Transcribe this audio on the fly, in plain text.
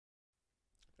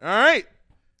All right.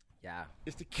 Yeah.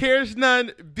 It's the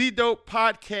CARESNONE Be Dope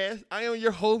Podcast. I am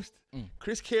your host,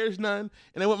 Chris CARESNONE,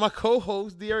 and I'm with my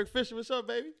co-host, Derek Fisher. What's up,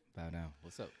 baby? Bow down.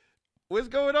 What's up? What's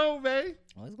going on, baby?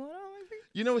 What's going on, baby?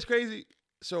 You know what's crazy?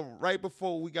 So right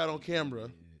before we got on camera,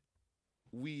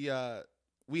 we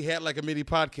had like a mini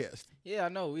podcast. Yeah, I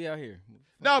know. We out here.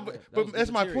 No, but that's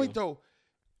my material. point though.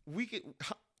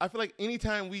 I feel like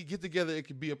anytime we get together, it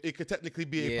could technically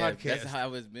be a podcast. That's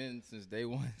how it's been since day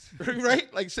one.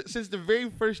 Right? Like since the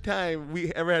very first time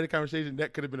we ever had a conversation,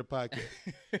 that could have been a podcast.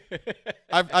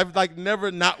 I've like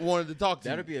never not wanted to talk to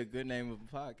you. That'd be a good name of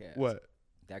a podcast. What?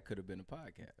 That could have been a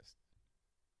podcast.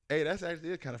 Hey, that's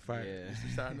actually kind of fire. Yeah.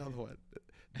 Let's start another one.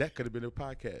 That could have been a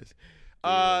podcast.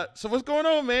 So what's going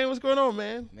on, man? What's going on,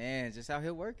 man? Man, just out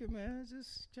here working, man.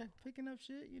 Just picking up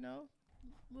shit, you know,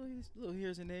 little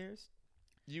here's and there's.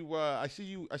 I see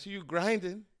you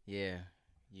grinding. Yeah,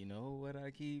 you know what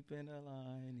I keep in the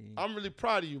line. I'm really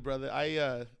proud of you, brother.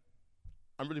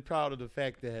 I'm really proud of the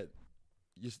fact that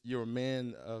you're a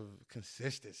man of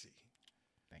consistency.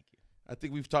 Thank you. I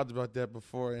think we've talked about that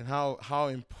before and how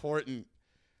important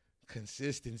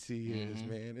consistency is,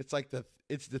 man. It's like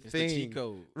it's the thing, the cheat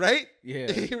code, right? Yeah.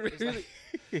 Really,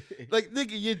 like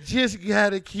nigga, you just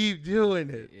gotta keep doing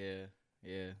it.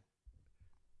 Yeah.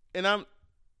 And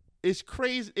it's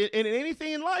crazy. And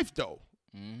anything in life, though,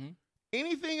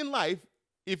 anything in life,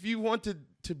 if you want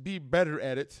to be better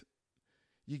at it,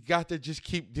 you got to just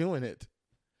keep doing it.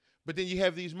 But then you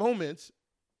have these moments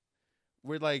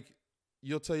where like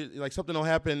you'll tell you like something will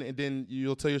happen, and then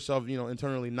you'll tell yourself, you know,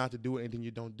 internally not to do it, and then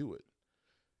you don't do it.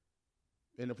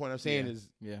 And the point I'm saying is,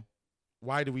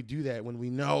 why do we do that when we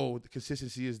know the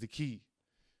consistency is the key?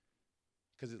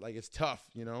 Because it's tough,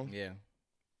 you know. Yeah.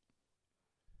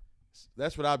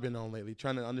 That's what I've been on lately,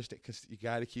 trying to understand. Cause you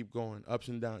got to keep going, ups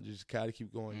and downs. You just got to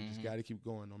keep going. You just got to keep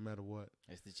going, no matter what.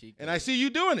 It's the cheat code. And I see you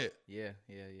doing it. Yeah.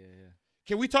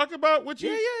 Can we talk about what you?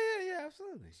 Yeah,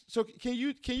 absolutely. So can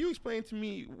you explain to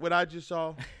me what I just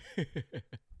saw?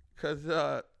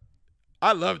 Because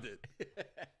I loved it,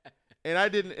 and I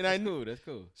didn't. And That's cool. That's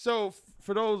cool. So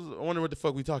for those wondering what the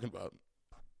fuck we talking about,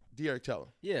 Derek, tell them.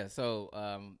 Yeah. So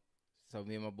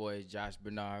me and my boy Joshua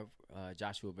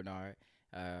Bernard.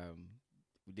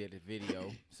 We did a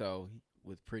video, so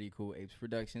with Pretty Cool Apes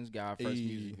Productions, got our first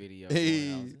music video.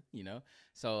 You know,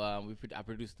 so I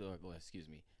produced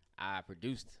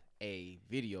a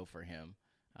video for him,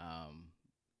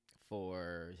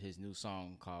 for his new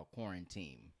song called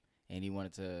Quarantine, and he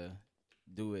wanted to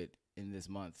do it in this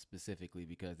month specifically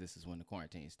because this is when the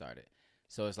quarantine started.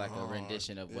 So it's like a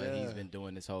rendition of what he's been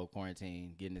doing this whole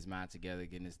quarantine, getting his mind together,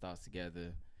 getting his thoughts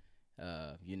together.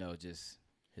 You know, just.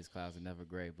 His clouds are never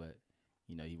gray, but,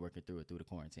 you know, he working through the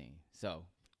quarantine. So.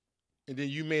 And then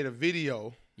you made a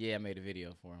video. Yeah, I made a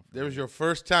video for him. That was your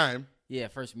first time. Yeah,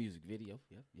 first music video.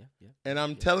 Yep. And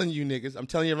I'm telling you niggas, I'm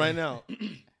telling you right now,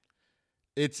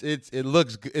 it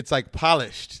looks good. It's like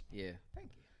polished. Yeah, thank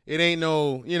you. It ain't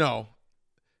no, you know,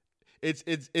 it's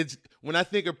when I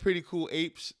think of Pretty Cool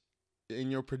Apes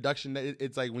in your production,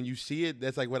 it's like when you see it,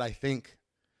 that's like what I think.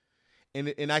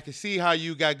 And I can see how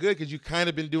you got good because you kind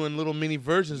of been doing little mini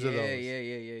versions of those.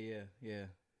 Yeah.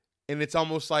 And it's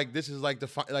almost like this is like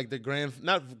the grand,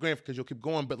 not grand because you'll keep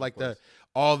going, but like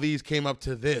all these came up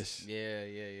to this. Yeah.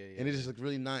 And it just looked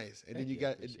really nice. And then you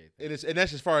got that. and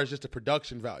that's as far as just the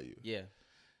production value. Yeah.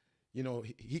 You know,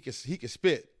 he could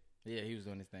spit. Yeah, he was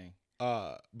doing his thing.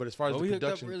 But as far as the we production,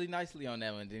 hooked up really nicely on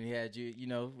that one. Then he had you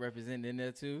know, representing in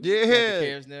there too. Yeah.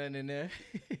 CARESNONE in there.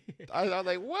 I was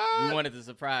like, what? We wanted the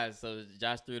surprise, so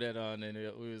Josh threw that on, and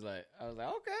I was like,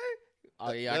 okay.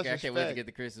 Oh yeah, I can't wait to get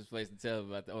to Chris's place and tell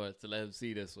him about to let him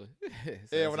see this one.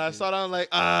 So yeah, when I saw that, I'm like,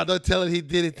 don't tell him he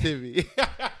did it to me.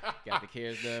 Got the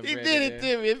CARESNONE. He did it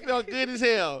to me. It felt good as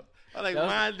hell. I'm like,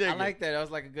 my nigga. I like that. That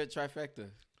was like a good trifecta.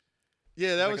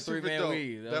 Yeah, that like was super dope.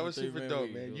 That was super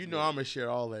dope, man. You know I'm gonna share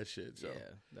all that shit. So. Yeah,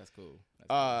 that's cool.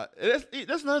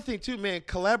 That's another thing too, man.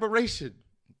 Collaboration.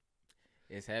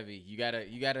 It's heavy. You gotta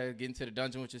get into the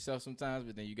dungeon with yourself sometimes,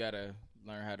 but then you gotta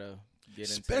learn how to get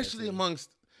into it. Especially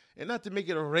amongst, and not to make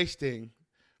it a race thing,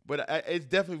 but it's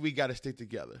definitely we gotta stick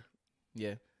together.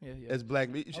 Yeah. As black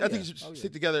men, I think you should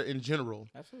stick together in general.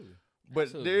 Absolutely.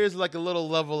 But there is like a little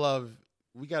level of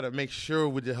we gotta make sure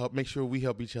we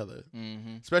help each other,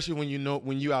 especially when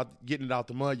you out getting it out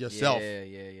the mud yourself. Yeah.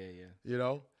 You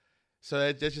know, so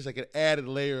that's just like an added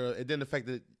layer, and then the fact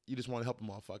that you just want to help a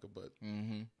motherfucker. But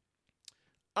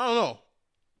I don't know.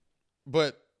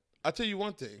 But I'll tell you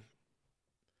one thing.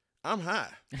 I'm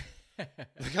high.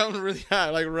 Like I'm really high,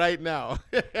 like right now.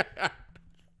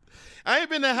 I ain't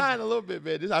been that high in a little bit,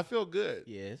 man. I feel good.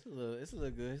 Yeah, it's a little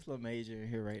good. It's a little major in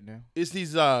here right now. It's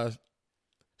these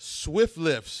Swift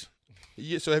lifts.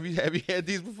 Yeah, so have you had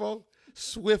these before?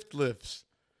 Swift lifts.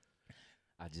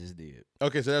 I just did.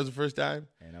 Okay, so that was the first time?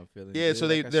 And I'm feeling Yeah,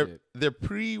 good so they're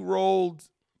pre-rolled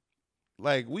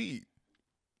like weed.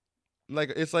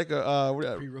 Like it's like a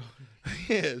pre-roll.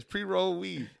 Yeah, it's pre-rolled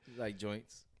weed. Like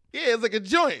joints. Yeah, it's like a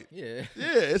joint. Yeah.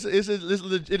 Yeah,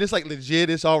 it's like legit.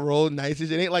 It's all rolled nice.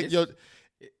 It ain't like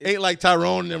ain't like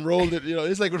Tyrone and them rolled it.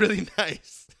 It's like really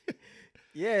nice.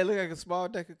 Yeah, it look like a small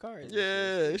deck of cards.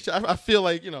 Yeah, I feel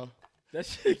like that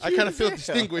shit I kind of feel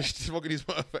distinguished smoking these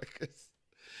motherfuckers.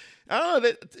 I don't know.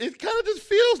 It kind of just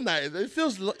feels nice. It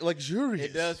feels luxurious.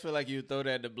 It does feel like you throw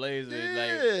that in the blazer.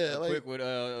 Yeah, like quick with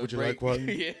would you break. like one?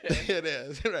 Yeah, it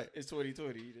is. Right. It's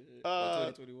 2020.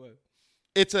 2021.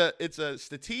 It's a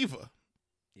sativa.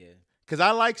 Yeah. Cause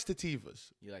I like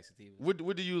sativas. You like sativas?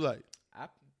 What do you like? I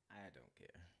don't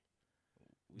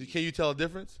care. Can you tell a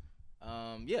difference?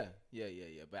 Yeah.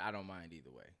 But I don't mind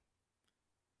either way.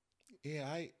 Yeah,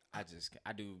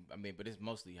 I do. I mean, but it's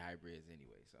mostly hybrids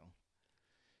anyway. So.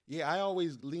 Yeah, I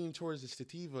always lean towards the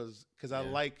sativas because I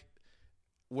like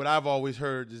what I've always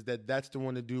heard is that's the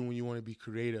one to do when you want to be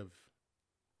creative.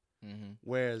 Mm-hmm.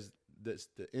 Whereas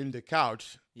the indica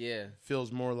couch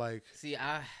feels more like. See,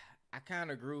 I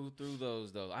kind of grew through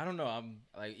those though. I don't know. I'm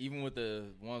like even with the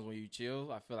ones when you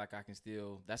chill, I feel like I can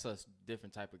still. That's a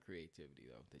different type of creativity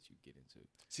though that you get into.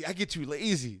 See, I get too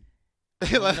lazy.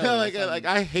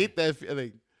 I hate that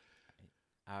feeling.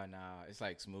 Oh no, it's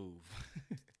like smooth.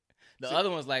 The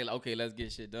other one's like, okay, let's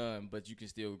get shit done, but you can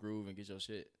still groove and get your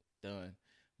shit done.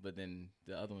 But then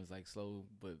the other one's like slow,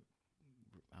 but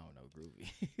I don't know,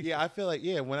 groovy. Yeah, I feel like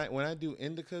when I do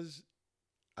indicas,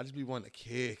 I just be wanting to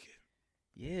kick it.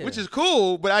 Yeah, which is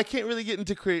cool, but I can't really get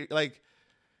into create. Like,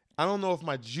 I don't know if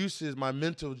my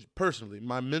mental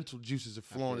juices are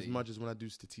flowing as much as when I do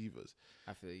sativas.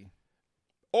 I feel you.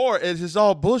 Or it's just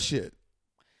all bullshit.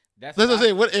 That's what I'm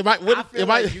saying. What am I? I feel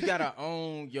like you gotta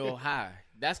own your high.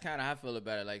 That's kind of how I feel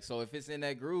about it. Like, so if it's in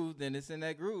that groove, then it's in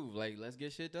that groove. Like, let's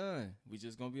get shit done. We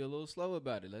just gonna be a little slow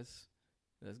about it. Let's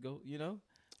go,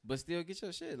 but still get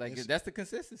your shit. Like, that's the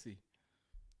consistency.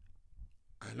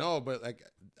 I know, but like,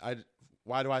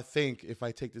 why do I think if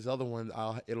I take this other one,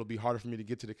 it'll be harder for me to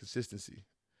get to the consistency?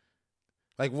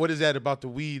 Like, what is that about the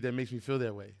weed that makes me feel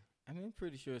that way? I mean, I'm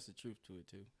pretty sure it's the truth to it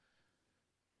too.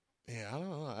 Yeah, I don't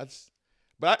know.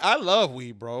 But I love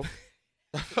weed, bro.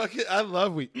 I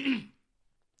love weed.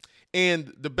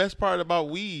 And the best part about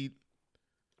weed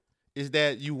is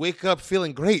that you wake up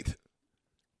feeling great.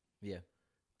 Yeah.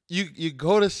 You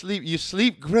go to sleep. You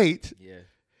sleep great. Yeah.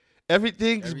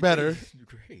 Everything's better.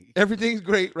 Great. Everything's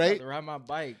great, right? I ride my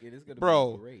bike and it's gonna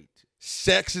be great.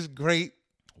 Sex is great.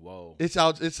 Whoa. It's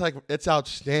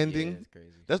outstanding.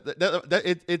 Yeah, it's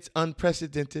crazy. It's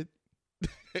unprecedented.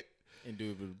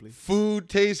 Indubitably. Food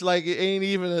tastes like it ain't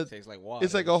even It tastes like water.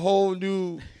 It's like a whole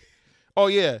new. Oh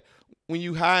yeah, when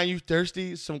you high and you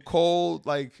thirsty, some cold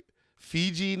like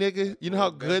Fiji, nigga. You know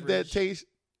how good that tastes.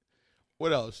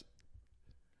 What else?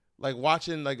 Like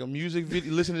watching like a music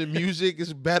video, listening to music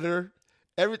is better.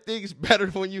 Everything is better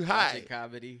when you high. Watching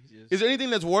comedy. Is there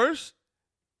anything that's worse?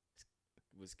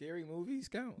 Would scary movies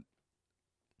count?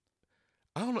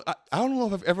 I don't know. I don't know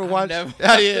if I've ever watched.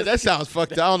 Yeah, that sounds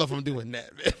fucked up. I don't know if I'm doing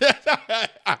that.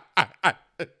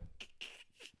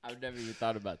 I've never even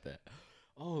thought about that.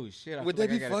 Oh shit! Would that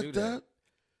be fucked up?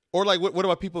 Or like, what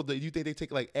about people that you think they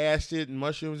take like acid and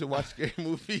mushrooms and watch scary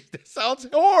movies? That sounds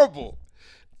horrible.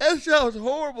 That sounds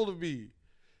horrible to me.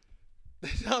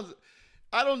 That sounds.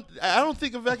 I don't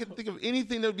think if I can think of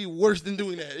anything that would be worse than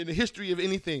doing that in the history of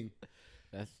anything.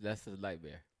 That's a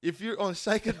nightmare. If you're on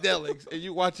psychedelics and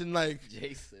you're watching like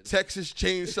Jason. Texas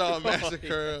Chainsaw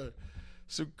Massacre,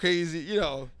 some crazy,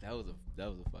 That was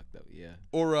a fucked up, yeah.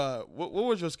 Or what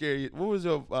was your scariest movie?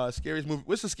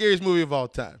 What's the scariest movie of all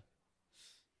time?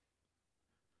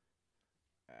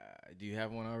 Do you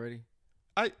have one already?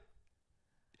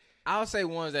 I'll say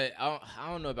ones that I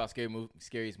don't know about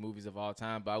scariest movies of all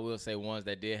time, but I will say ones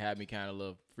that did have me kind of a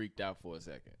little freaked out for a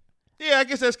second. Yeah, I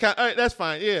guess that's that's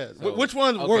fine. Yeah, so, which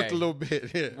ones worked a little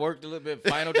bit? Yeah. Worked a little bit.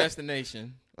 Final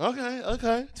Destination.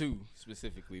 Okay. 2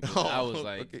 specifically. But I was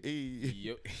like, okay.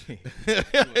 Yo. He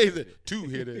said 2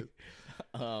 hit it.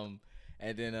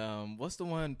 And then what's the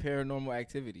one? Paranormal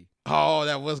Activity. Oh,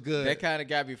 that was good. That kind of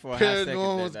got me for a hot second.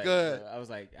 Paranormal was good. I was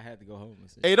like, I had to go home.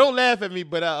 And hey, don't laugh at me,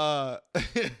 but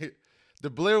the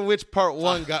Blair Witch Part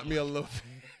 1 got me a little.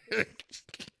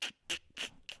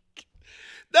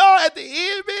 No, at the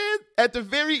end, man. At the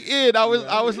very end, I was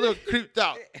a little creeped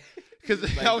out because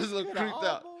I was a little creeped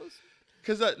out.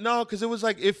 Because it was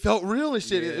like it felt real and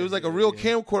shit. It was like a real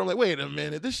camcorder. I'm like, wait a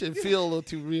minute, this shit feel a little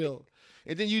too real.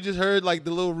 And then you just heard like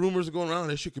the little rumors going around.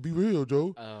 That shit could be real,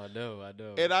 Joe. Oh no, I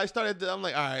know. And I started. I'm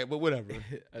like, all right, but whatever.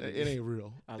 It ain't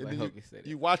real.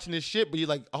 You watching this shit, but you're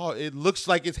like, oh, it looks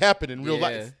like it's happening in real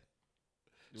life.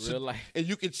 Real life. And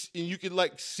you can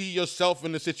like see yourself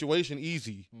in the situation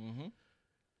easy. Mm-hmm.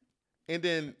 And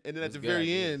then at the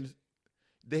very end,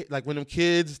 they like when them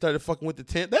kids started fucking with the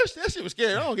tent. That shit was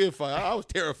scary. I don't give a fuck. I was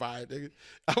terrified. Nigga.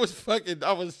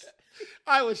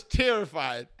 I was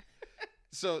terrified.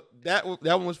 So that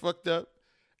one was fucked up.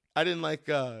 I didn't like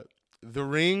The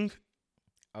Ring.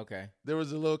 Okay. There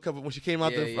was a little couple when she came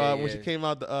out when she came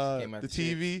out the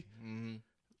TV. Mm-hmm.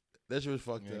 That shit was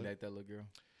fucked up. Like that little girl.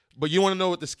 But you want to know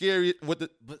what the scary go ahead.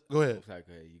 Sorry,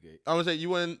 go ahead. You good. I was like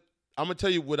I'm gonna tell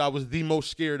you what I was the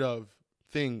most scared of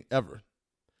thing ever,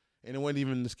 and it wasn't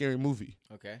even the scary movie.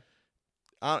 Okay.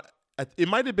 It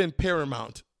might have been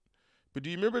Paramount, but do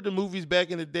you remember the movies back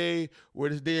in the day where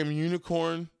this damn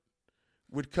unicorn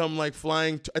would come like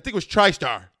flying? I think it was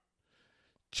TriStar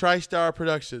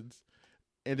Productions,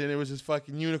 and then it was this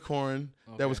fucking unicorn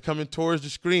that was coming towards the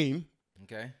screen.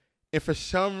 Okay. And for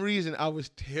some reason, I was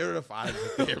terrified of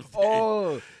the damn thing.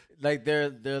 Oh, like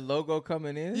their logo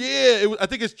coming in? Yeah, I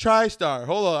think it's TriStar.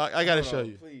 Hold on, I gotta show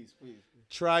you. Please.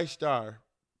 TriStar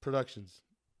Productions.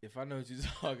 If I know what you're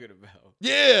talking about.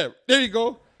 Yeah, there you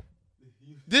go.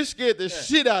 This scared the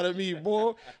shit out of me,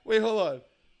 boy. Wait, hold on.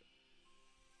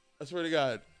 I swear to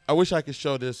God, I wish I could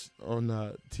show this on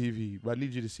TV, but I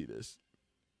need you to see this.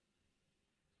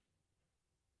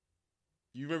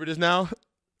 You remember this now?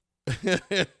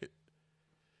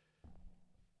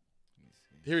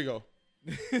 Here we go.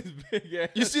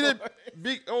 You see that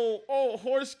big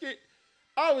horse skate?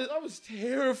 I was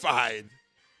terrified.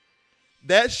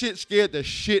 That shit scared the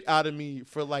shit out of me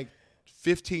for like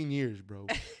 15 years, bro.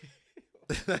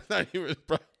 That's not even,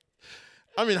 bro.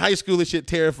 I'm in high school and shit,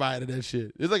 terrified of that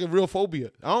shit. It's like a real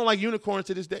phobia. I don't like unicorns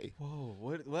to this day. Whoa,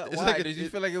 what? Why? Like Did you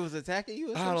feel like it was attacking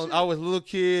you? I was a little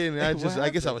kid, and I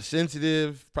guess I was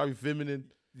sensitive, probably feminine.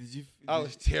 I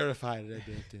was terrified of that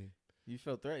damn thing. You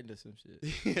felt threatened or some shit.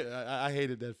 Yeah, I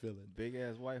hated that feeling. Big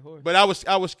ass white horse. But I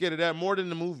was scared of that more than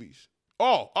the movies.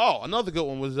 Oh, another good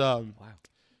one was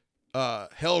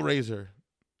Hellraiser.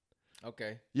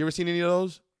 Okay. You ever seen any of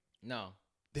those? No.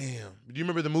 Damn. Do you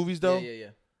remember the movies though? Yeah.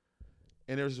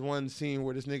 And there was one scene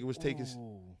where this nigga was taking.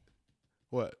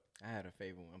 What? I had a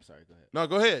favorite one. I'm sorry. Go ahead. No,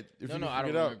 go ahead. No, I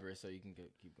don't remember it, so you can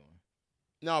keep going.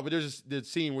 No, but there's the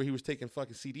scene where he was taking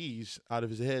fucking CDs out of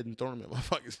his head and throwing them at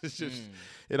motherfuckers. It's just,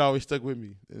 it always stuck with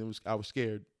me, and I was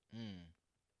scared.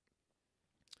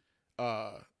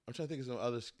 I'm trying to think of some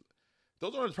others.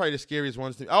 Those are probably the scariest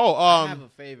ones to me. I have a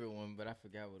favorite one, but I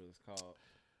forgot what it was called.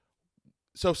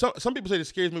 So some people say the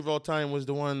scariest movie of all time was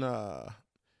the one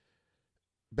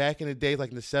back in the day, like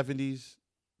in the 70s,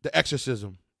 The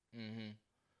Exorcism. Mm-hmm.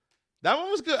 That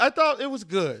one was good. I thought it was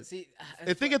good. See,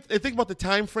 think about the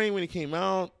time frame when it came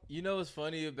out. You know what's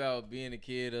funny about being a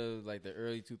kid of like the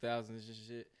early 2000s and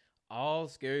shit? All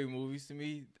scary movies to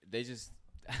me, they just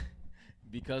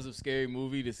because of Scary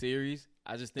Movie the series,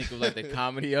 I just think of like the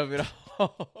comedy of it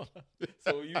all.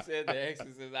 So when you said The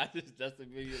Exorcist, that's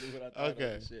immediately what I thought of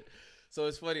and shit. So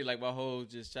it's funny, like my whole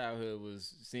just childhood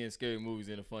was seeing scary movies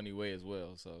in a funny way as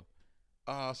well. So,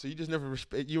 so you just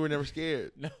you were never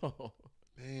scared. No.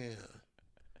 Man.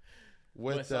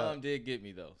 But some did get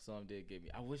me though.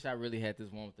 I wish I really had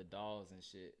this one with the dolls and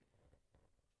shit.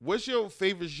 What's your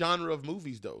favorite genre of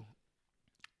movies though?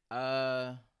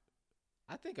 I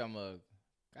think I'm a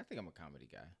comedy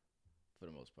guy for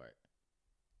the most part.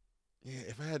 Yeah,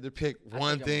 if I had to pick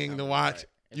one thing to watch,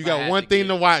 you got one thing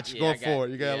to watch going forward.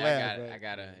 You gotta laugh. I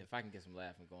gotta if I can get some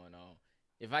laughing going on.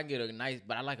 If I can get a nice,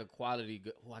 but I like a quality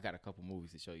good. Oh, I got a couple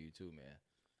movies to show you too, man.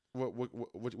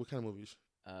 What kind of movies?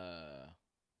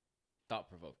 Thought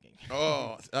provoking.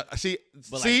 Oh, see,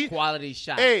 like quality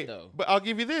shots though. But I'll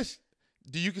give you this: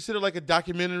 do you consider like a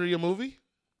documentary a movie?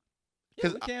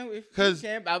 Yeah, we can. Because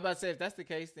I was about to say if that's the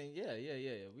case, then yeah,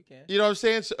 we can. You know what I'm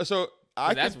saying? So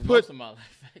I that's can most of my life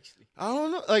actually. I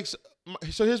don't know. Like,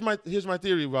 so here's my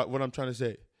theory about what I'm trying to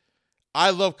say.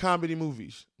 I love comedy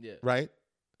movies. Yeah. Right.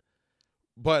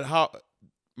 But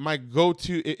my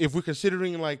go-to, if we're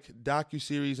considering like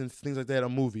docuseries and things like that, a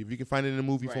movie, if you can find it in a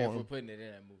movie form. If we're putting it in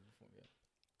a movie form, yeah.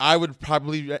 I would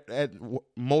probably at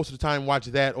most of the time watch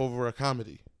that over a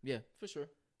comedy. Yeah, for sure.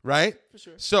 Right? For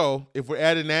sure. So if we're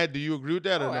adding that, do you agree with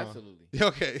that or no? Absolutely.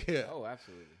 Okay, yeah. Oh,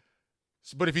 absolutely.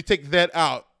 So, but if you take that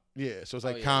out, yeah, so it's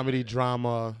like comedy,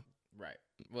 drama. Right.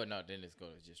 Well, no, then it's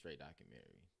going to just straight documentary.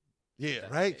 Yeah,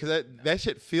 right? Because that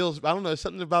shit feels, I don't know, there's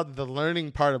something about the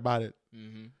learning part about it.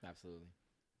 Mm-hmm. Absolutely.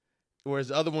 Whereas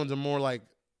the other ones are more like,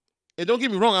 And don't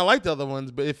get me wrong, I like the other ones,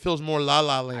 but it feels more La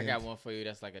La Land. I got one for you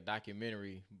that's like a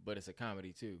documentary, but it's a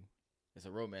comedy too. It's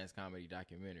a romance comedy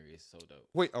documentary. It's so dope.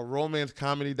 Wait, a romance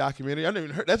comedy documentary? I didn't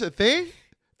even heard. That's a thing?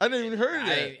 I didn't even heard of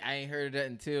that. I ain't heard of that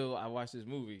until I watched this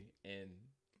movie, and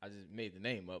I just made the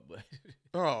name up. But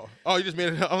oh, you just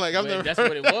made it up. I'm like, I've never. That's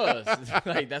what it was.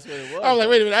 Like that's what it was. I was like,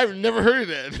 wait a minute, I've never heard of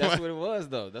that. That's what it was,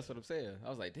 though. That's what I'm saying. I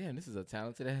was like, damn, this is a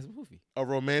talented ass movie. A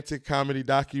romantic comedy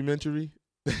documentary.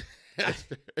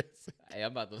 Hey,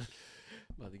 I'm about to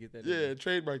get that. Yeah,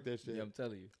 trademark that shit. Yeah, I'm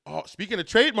telling you. Oh, speaking of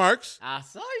trademarks, I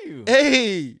saw you.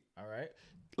 Hey, all right.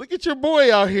 Look at your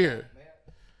boy out here.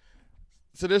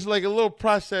 So there's like a little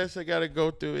process I gotta go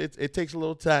through. It takes a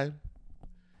little time.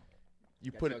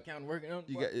 You put it. Working on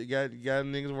you got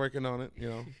niggas working on it. You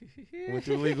know, went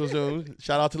through LegalZoom.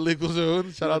 Shout out to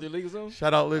LegalZoom. Shout out LegalZoom.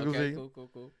 Shout out LegalZoom. Okay,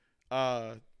 cool.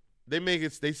 They make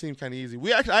it. They seem kind of easy.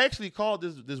 I actually called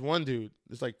this one dude.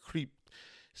 This like creep.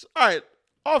 So, all right.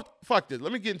 Oh, fuck this.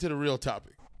 Let me get into the real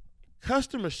topic.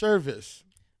 Customer service.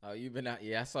 Oh, you've been out.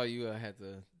 Yeah, I saw you had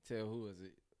to tell who is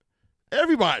it.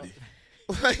 Everybody.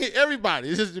 Like everybody.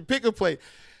 It's just pick a plate.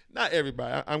 Not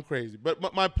everybody. I'm crazy.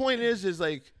 But my point is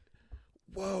like,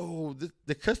 whoa,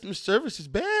 the customer service is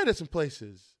bad at some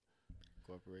places.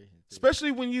 Corporations.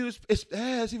 Especially when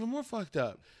it's even more fucked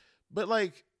up. But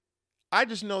like, I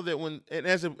just know that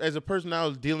as a person I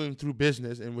was dealing through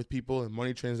business and with people and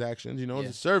money transactions, you know, it's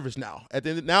a service now. At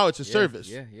the end, now it's a service.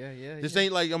 Yeah. This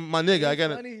ain't like my nigga. I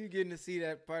gotta. Funny you getting to see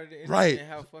that part of the internet right. And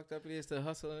how fucked up it is to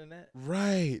hustle in that.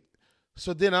 Right.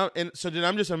 So then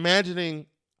I'm just imagining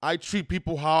I treat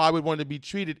people how I would want to be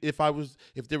treated if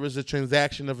there was a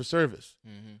transaction of a service.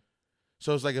 Mm-hmm.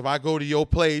 So it's like if I go to your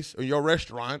place or your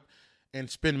restaurant and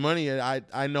spend money,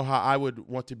 I know how I would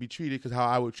want to be treated because how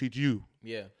I would treat you.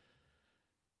 Yeah.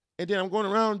 And then I'm going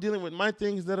around dealing with my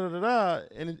things,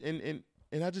 and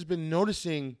I just been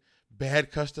noticing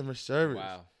bad customer service.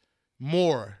 Wow.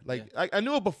 More like I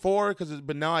knew it before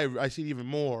but now I see it even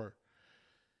more.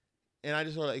 And I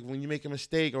just feel like when you make a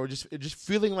mistake or just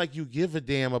feeling like you give a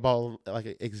damn about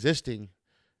like existing,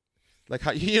 like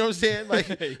how you know what I'm saying?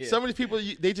 Like some of these people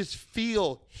they just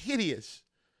feel hideous.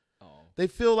 Oh. They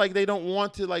feel like they don't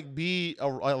want to like be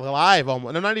alive almost.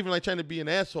 And I'm not even like trying to be an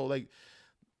asshole. Like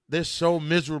they're so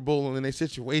miserable in their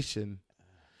situation,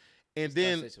 and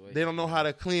then they don't know how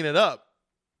to clean it up.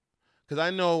 Because I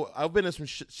know I've been in some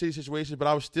shitty situations, but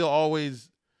I was still always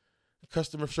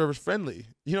customer service friendly.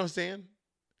 You know what I'm saying?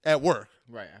 At work.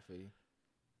 Right, I feel you.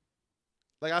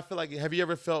 Like, I feel like, have you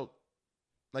ever felt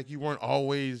like you weren't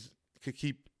always could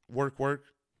keep work?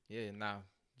 Yeah, nah,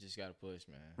 just got to push,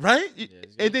 man. Right? Yeah,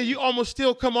 and then you almost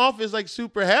still come off as like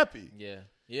super happy. Yeah.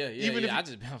 Even if I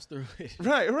just bounced through it.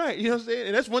 Right. You know what I'm saying?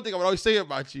 And that's one thing I would always say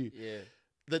about you. Yeah.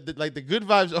 The good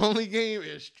vibes only game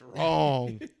is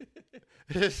strong.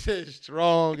 This is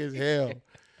strong as hell.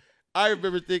 I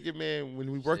remember thinking, man,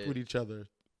 when we worked with each other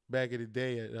back in the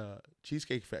day at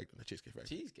Cheesecake Factory.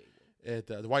 At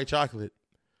the White Chocolate.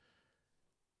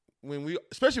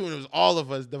 Especially when it was all of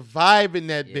us, the vibe in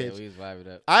that bitch. Yeah, we was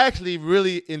vibing up. I actually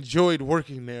really enjoyed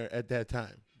working there at that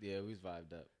time. Yeah, we was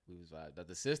vibed up.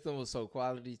 The system was so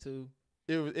quality too.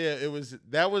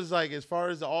 That was like, as far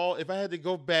as if I had to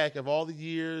go back of all the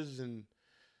years, and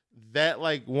that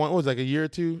like one was like a year or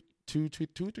 2, 3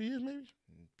 years maybe?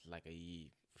 Like a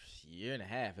year and a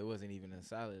half. It wasn't even a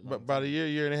solid. But about a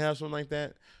year and a half, something like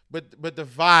that. But the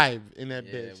vibe in that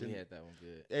bitch. Yeah, we had that one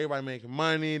good. Everybody making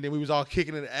money. Then we was all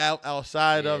kicking it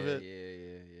outside of it.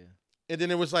 Yeah. And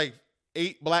then it was like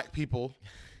 8 black people.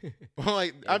 I'm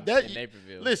like, in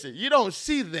Naperville. Listen, you don't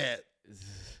see that.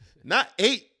 Not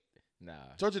 8. Nah.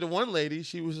 Talked to the one lady.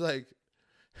 She was like,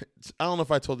 I don't know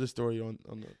if I told this story on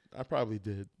I probably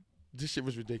did. This shit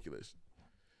was ridiculous.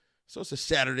 So it's a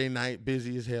Saturday night,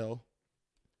 busy as hell.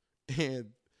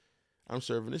 And I'm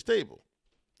serving this table.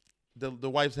 The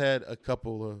wife's had a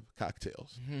couple of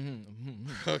cocktails.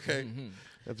 Okay.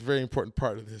 That's a very important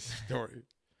part of this story.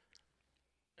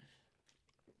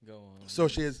 Go on. So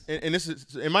she is, and this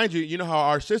is, and mind you know how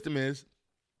our system is.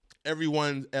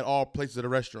 Everyone's at all places at a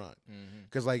restaurant,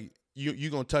 because like you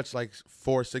gonna touch like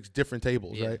 4 or 6 different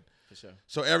tables, right? For sure.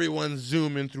 So everyone's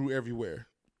zooming through everywhere.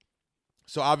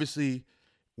 So obviously,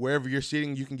 wherever you're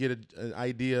sitting, you can get an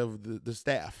idea of the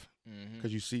staff,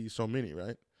 because you see so many,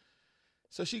 right?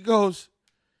 So she goes,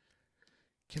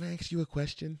 "Can I ask you a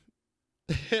question?"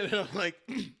 And I'm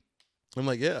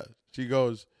like, yeah. She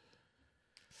goes,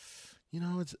 "You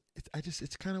know,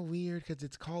 it's kind of weird because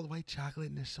it's called white chocolate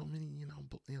and there's so many, you know,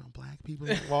 black people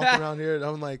that walk around here." And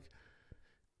I'm like,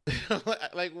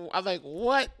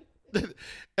 what?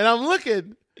 And I'm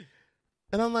looking,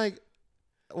 and I'm like,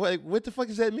 what the fuck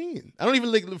does that mean? I don't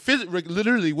even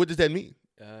literally. What does that mean?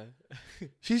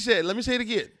 She said, "Let me say it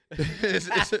again,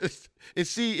 and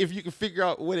see if you can figure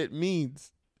out what it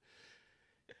means."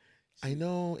 I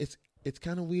know it's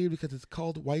kind of weird because it's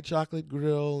called White Chocolate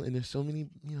Grill, and there's so many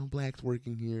blacks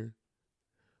working here,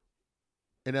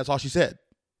 and that's all she said.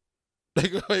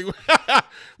 Like,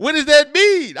 what does that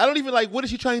mean? I don't even what is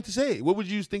she trying to say? What would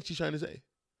you think she's trying to say?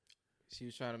 She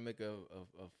was trying to make a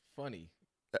funny.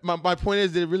 My point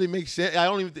is, did it really make sense?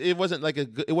 It wasn't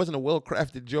it wasn't a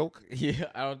well-crafted joke.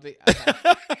 Yeah, I don't think.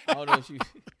 I don't know if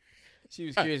she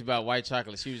was curious about white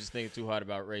chocolate. She was just thinking too hard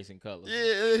about race and color.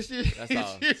 Yeah, that's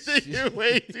all. She's thinking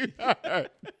way too hard.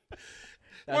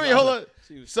 Wait, hold on.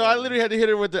 So I literally had to hit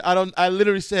her with I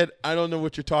literally said, "I don't know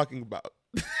what you're talking about."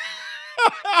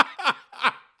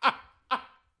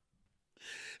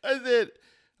 I said,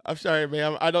 "I'm sorry,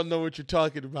 man. I don't know what you're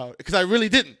talking about," because I really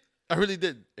didn't.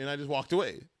 And I just walked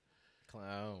away.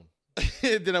 Clown.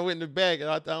 Then I went in the back, and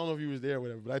I don't know if he was there or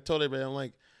whatever, but I told everybody, I'm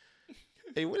like,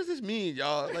 "Hey, what does this mean,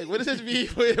 y'all? Like, what does this mean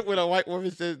when a white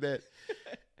woman says that?"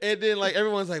 And then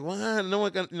everyone's like, "Well, no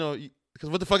one can, because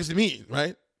what the fuck does it mean,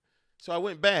 right?" So I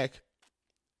went back,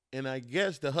 and I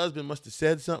guess the husband must have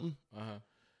said something.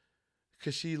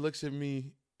 Because she looks at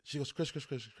me, she goes, Chris.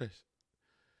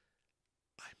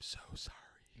 I'm so sorry.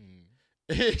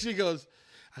 And she goes,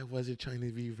 "I wasn't trying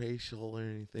to be racial or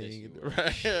anything." Yes,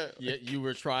 right? Yeah, you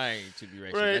were trying to be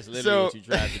racial. Right. That's literally what you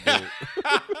tried to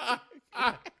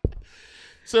do.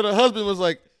 So the husband was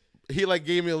like, he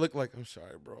gave me a look like, "I'm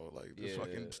sorry, bro. Like, this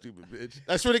fucking stupid bitch."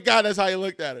 I swear to God, that's how he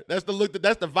looked at it. That's the look.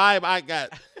 That's the vibe I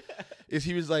got. Is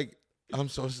he was like, "I'm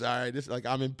so sorry. This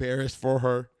I'm embarrassed for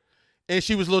her," and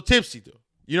she was a little tipsy though.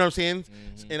 You know what I'm saying?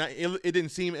 Mm-hmm. And it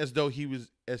didn't seem as though he was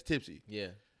as tipsy. Yeah.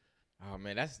 Oh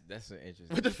man, that's an interesting.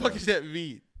 What the fuck does that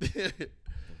mean? What the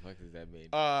fuck does that mean?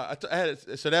 I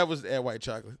had so that was at White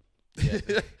Chocolate.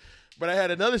 Yeah. But I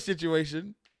had another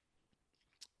situation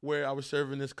where I was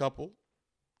serving this couple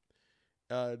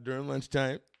during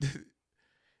lunchtime,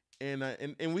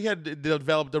 and we had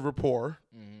developed a rapport,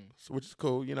 which is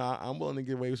cool. I'm willing to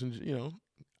get away with some.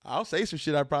 I'll say some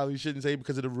shit I probably shouldn't say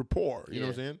because of the rapport. You know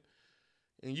what I'm saying?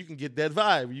 And you can get that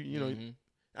vibe. You know,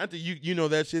 I think you know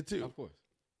that shit too. Of course.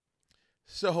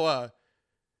 So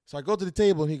I go to the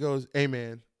table and he goes, "Hey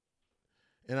man,"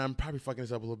 and I'm probably fucking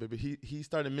this up a little bit, but he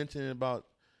started mentioning about,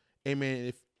 "Hey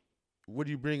man, what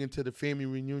do you bring into the family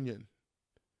reunion?"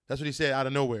 That's what he said out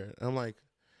of nowhere. And I'm like,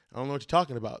 "I don't know what you're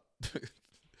talking about."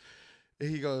 And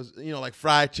he goes, like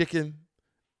fried chicken.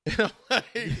 And I'm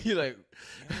like, you're like,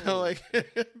 I'm like,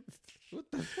 what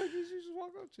the fuck did you just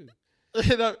walk up to?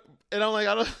 And I'm like,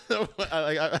 I don't know.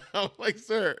 I'm like,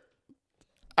 "Sir,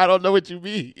 I don't know what you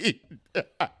mean." I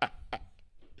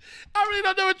really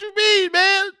don't know what you mean,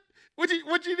 man. What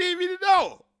you need me to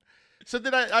know? So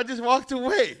then I just walked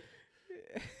away.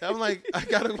 I'm like, I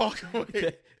gotta walk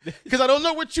away because I don't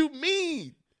know what you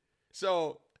mean.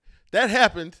 So that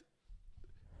happened,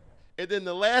 and then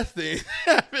the last thing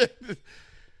happened.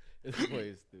 This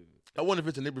place, dude. I wonder if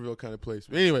it's a Naperville kind of place.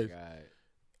 But anyways,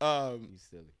 you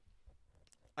silly.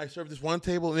 I served this one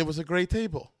table, and it was a great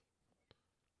table.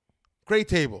 Great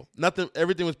table.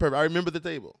 Everything was perfect. I remember the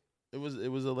table. It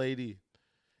was a lady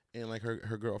and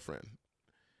her girlfriend.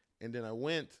 And then I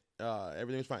went,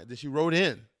 everything was fine. Then she wrote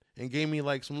in and gave me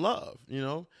some love,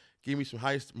 gave me some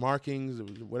high markings, it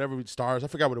was whatever stars. I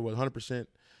forgot what it was, 100%.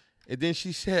 And then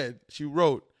she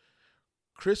wrote,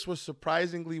 "Chris was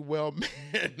surprisingly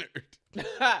well-mannered."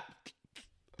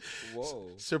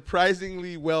 Whoa.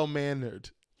 Surprisingly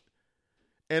well-mannered.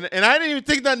 And I didn't even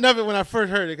think nothing of it when I first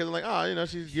heard it because I'm like, oh,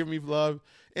 she's giving me love.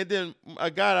 And then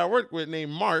a guy I worked with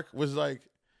named Mark was like,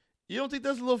 "You don't think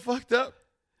that's a little fucked up?"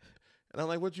 And I'm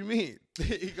like, "What you mean?"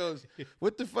 He goes,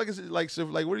 "What the fuck is it like? So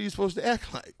what are you supposed to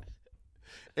act like?"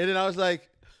 And then I was like,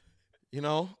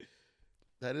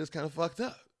 that is kind of fucked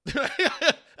up.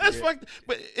 That's fucked.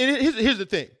 But here's the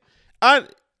thing, I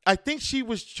think she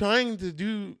was trying to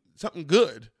do something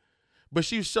good, but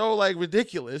she was so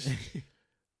ridiculous.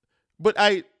 But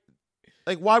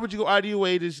why would you go out of your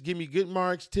way to just give me good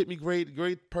marks, tip me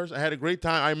great person? I had a great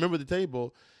time. I remember the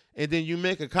table. And then you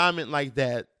make a comment like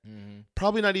that,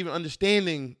 probably not even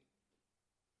understanding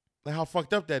how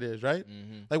fucked up that is, right?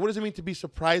 What does it mean to be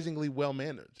surprisingly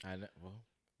well-mannered? I know. Well,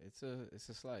 it's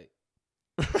a slight.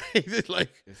 Right?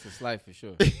 It's a slight for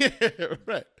sure. Yeah,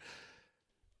 right.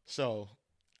 So,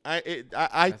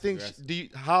 I think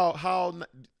how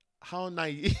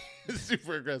naive?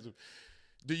 Super aggressive.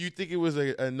 Do you think it was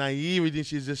a naive, or do you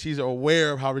think she's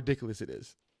aware of how ridiculous it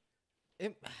is?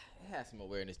 It has some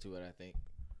awareness to it, I think.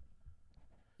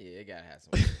 Yeah, it gotta have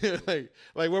some awareness to it.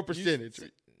 like what percentage?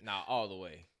 Nah, all the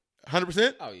way.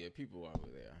 100%? Oh yeah, people are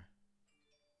where they are.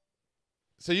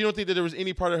 So you don't think that there was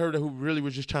any part of her who really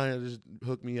was just trying to just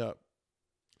hook me up?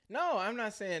 No, I'm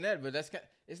not saying that, but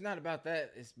it's not about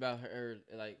that. It's about her,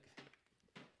 like,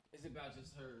 it's about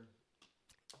just her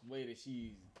way that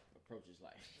she approaches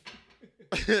life.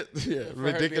 Yeah, for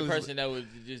ridiculous. Her to be a person that would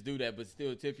just do that, but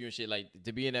still tip you and shit. Like,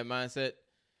 to be in that mindset,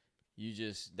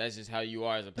 that's just how you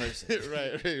are as a person.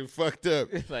 right, fucked up.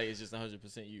 Like, it's just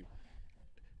 100% you.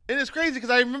 And it's crazy because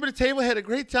I remember the table had a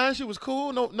great time. She was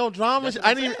cool, no drama.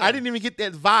 I didn't even get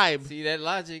that vibe. See that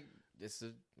logic?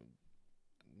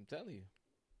 I'm telling you.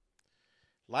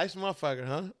 Life's motherfucker,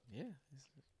 huh? Yeah.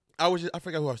 I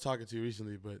forgot who I was talking to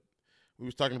recently, but we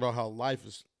was talking about how life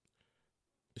is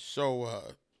so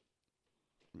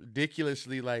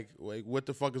ridiculously like what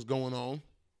the fuck is going on?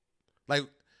 Like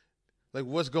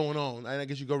what's going on? I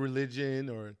guess you go religion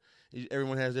or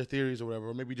everyone has their theories or whatever,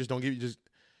 or maybe you just don't give you just.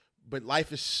 But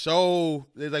life is so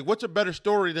like, what's a better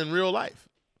story than real life?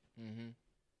 Mm-hmm.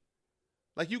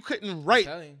 Like you couldn't write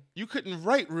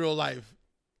real life.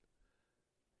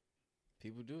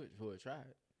 People do it who have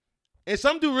tried. And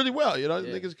some do really well, you know.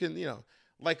 Yeah. Niggas can,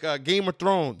 like Game of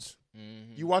Thrones.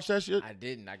 Mm-hmm. You watch that shit? I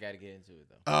didn't. I got to get into it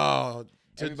though. Oh,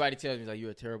 everybody tells me like you're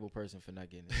a terrible person for not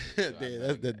getting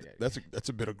into it. So that's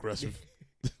a bit aggressive.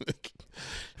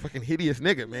 Fucking hideous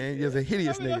nigga, man. You're a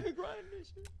hideous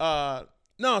nigga.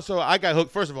 No, so I got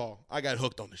hooked. First of all, I got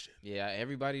hooked on the shit. Yeah,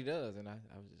 everybody does, and I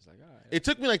was just like, all right. It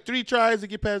took me like 3 tries to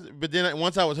get past it, but then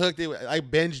once I was hooked, I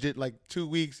binged it like 2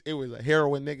 weeks. It was a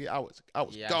heroin, nigga. I was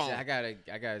gone. I gotta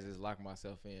just lock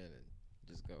myself in and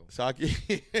just go. So I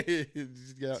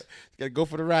just gotta go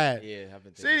for the ride. Yeah, I've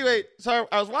been. So anyway, so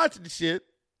I was watching the shit,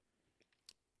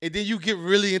 and then you get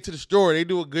really into the story. They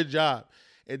do a good job,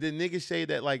 and then niggas say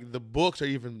that like the books are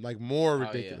even like more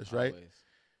ridiculous, right? Always.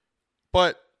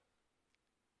 But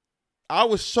I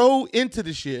was so into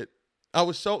the shit. I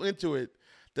was so into it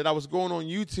that I was going on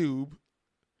YouTube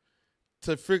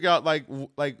to figure out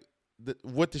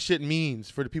what the shit means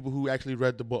for the people who actually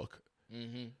read the book.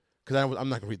 Mm-hmm. Because I'm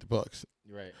not gonna read the books.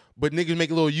 Right. But niggas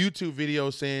make a little YouTube video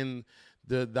saying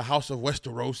the House of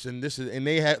Westeros and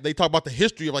they talk about the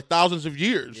history of like thousands of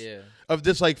years of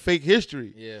this like fake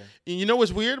history. Yeah. And you know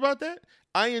what's weird about that?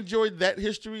 I enjoyed that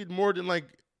history more than like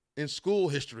in school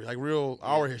history, like real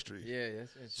our history. Yeah,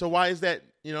 that's interesting. So why is that,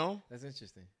 That's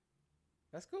interesting.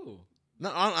 That's cool. No,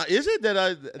 is it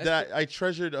that I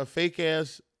treasured a fake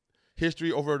ass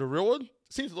history over the real one?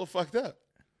 Seems a little fucked up.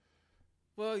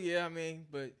 Well, yeah, I mean,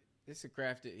 but it's a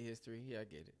crafted history. Yeah, I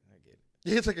get it.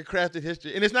 Yeah, it's like a crafted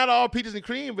history, and it's not all peaches and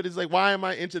cream, but it's like, why am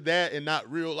I into that and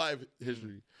not real life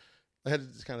history?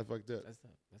 It's kind of fucked up. That's a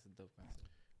dope concept.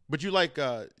 But you like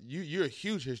you're a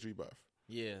huge history buff.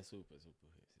 Yeah, super.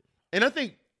 And I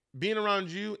think being around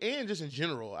you and just in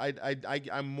general,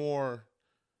 I'm more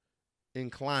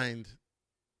inclined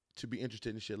to be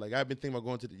interested in shit. Like I've been thinking about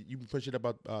going to you been pushing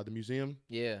about the museum.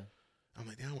 Yeah. I'm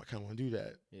like, damn, I kind of want to do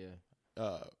that.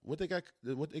 Yeah. What they got?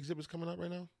 What exhibit's coming up right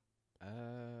now?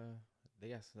 They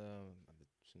got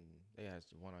they got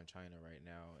one on China right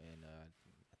now, and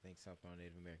I think something on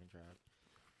Native American tribe.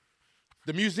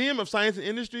 The Museum of Science and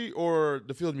Industry or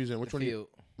the Field Museum? Which one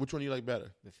do you like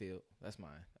better? The Field. That's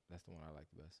mine. That's the one I like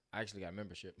the best. I actually got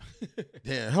membership.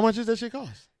 Damn, how much does that shit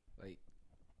cost? Like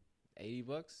 $80, $80,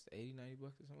 $90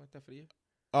 or something like that for the year.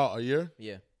 Oh, a year?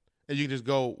 Yeah. And you can just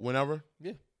go whenever?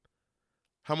 Yeah.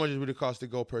 How much would it cost to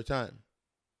go per time?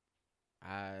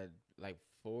 Like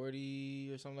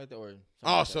 40 or something like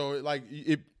that. So like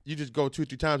you just go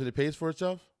 2-3 times and it pays for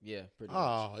itself? Yeah, pretty much.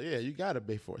 Oh, yeah, you got to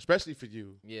pay for it, especially for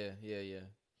you. Yeah.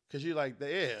 Cause you're like,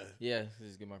 yeah.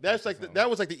 Just get my that's like that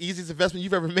was like the easiest investment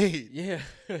you've ever made. Yeah,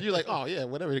 you're like, oh yeah,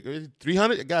 whatever,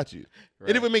 300, I got you, right.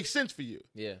 And it would make sense for you.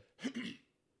 Yeah,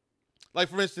 like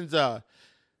for instance,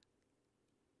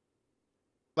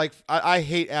 like I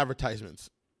hate advertisements,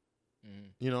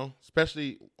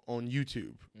 especially on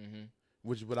YouTube,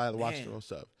 which is what I watch the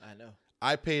most of. I know.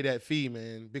 I pay that fee,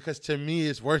 man, because to me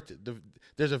it's worth it.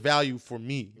 There's a value for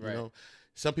me, right.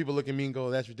 Some people look at me and go,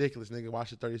 that's ridiculous, nigga.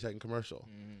 Watch a 30-second commercial.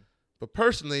 Mm-hmm. But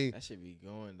personally... That should be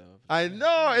going, though. I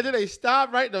know. And then they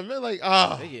stop right in the middle, like,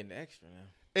 They getting extra now.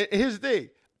 And here's the thing.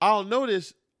 I'll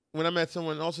notice when I'm at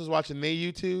someone else's watching their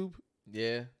YouTube.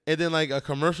 Yeah. And then, like, a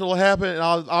commercial will happen, and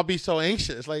I'll be so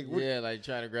anxious. Like, like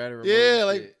trying to grab a remote.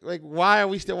 Yeah, like why are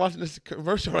we still watching this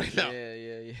commercial right now?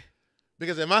 Yeah.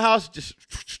 Because at my house, just...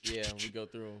 Yeah, we go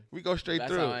through them. We go straight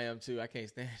through. That's how I am, too. I can't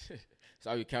stand it. So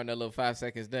I'll be counting that little 5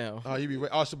 seconds down. Oh, you be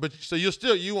so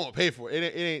you won't pay for it.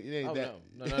 It ain't that.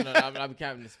 No. I'll be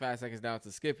counting this 5 seconds down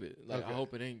to skip it. Like okay. I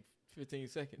hope it ain't 15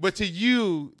 seconds. But to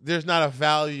you, there's not a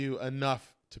value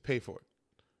enough to pay for it.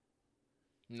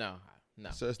 No. No.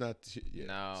 So it's not. Yeah.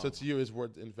 No. So to you, it's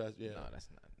worth invest. Yeah. No, that's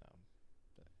not.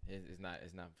 No.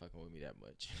 It's not fucking with me that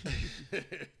much.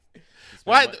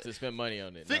 Why? To spend money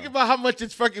on it. Think about how much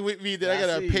it's fucking with me that I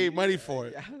gotta pay money for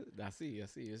it. I see.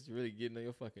 It's really getting on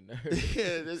your fucking nerves.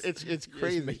 Yeah, it's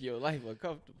crazy. It's making your life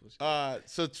uncomfortable.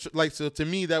 So to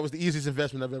me, that was the easiest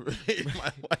investment I've ever made in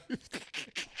my life.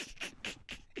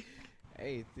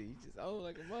 Hey, you just old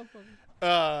like a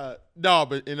motherfucker. No,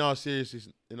 but in all seriousness,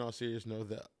 know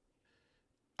that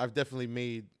I've definitely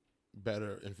made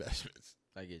better investments.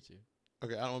 I get you.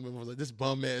 Okay, I don't remember. I was like, this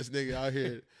bum ass nigga out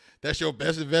here. That's your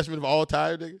best investment of all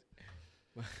time, nigga.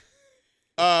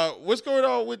 What's going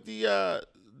on with the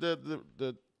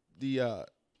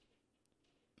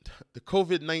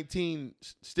COVID-19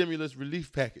 stimulus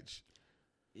relief package?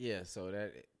 Yeah, so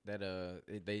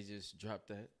they just dropped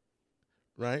that.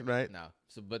 Right. No,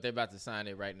 but they're about to sign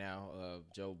it right now.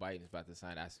 Joe Biden's about to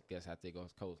sign. I guess after it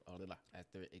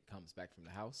after it comes back from the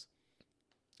House.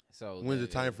 So when's the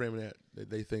time frame of that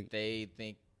they think? They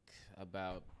think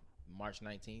about March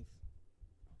 19th.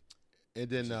 And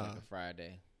then like a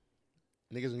Friday.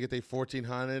 Niggas gonna get their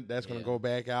 $1,400. That's gonna go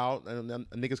back out, and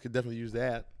niggas could definitely use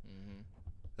that. Mm-hmm.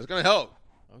 That's gonna help.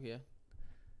 Oh yeah,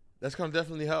 that's gonna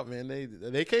definitely help, man.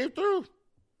 They came through.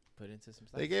 Put into some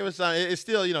stuff. They gave us some. It's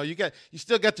still, you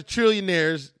still got the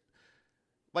trillionaires.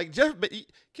 Like Jeff,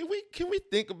 can we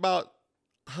think about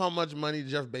how much money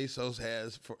Jeff Bezos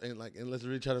has and let's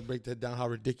really try to break that down, how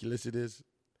ridiculous it is.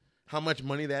 How much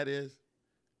money that is.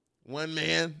 One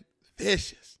man,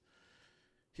 vicious.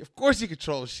 Of course he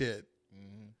controls shit.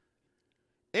 Mm-hmm.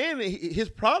 And his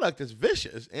product is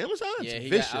vicious. Amazon's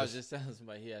vicious. I was just telling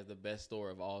somebody he has the best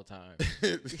store of all time.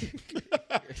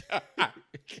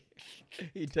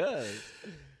 He does.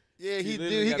 Yeah, he do.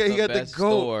 He got the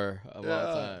store of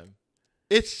all time.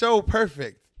 It's so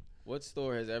perfect. What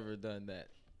store has ever done that?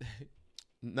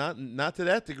 Not to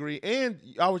that degree. And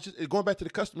I was just going back to the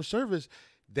customer service.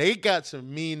 They got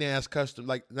some mean ass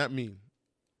not mean.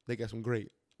 They got some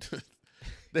great.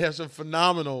 They have some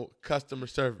phenomenal customer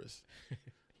service.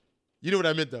 You know what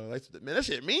I meant though? Like, man, that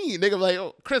shit mean. Nigga like,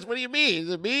 oh, Chris, what do you mean? Is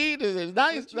it mean? Is it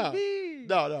nice?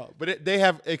 No. But they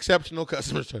have exceptional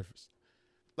customer service.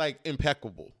 Like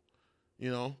impeccable.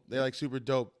 They're like super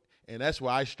dope. And that's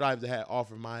why I strive to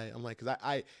offer I'm like, because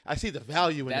I see the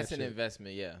value in that. That's an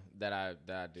investment, yeah, that I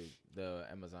do, the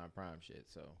Amazon Prime shit.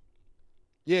 So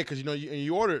yeah, because you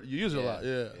use it a lot.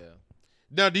 Yeah.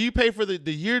 Now, do you pay for the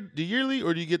yearly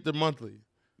or do you get the monthly?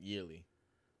 Yearly.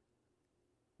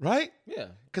 Right? Yeah.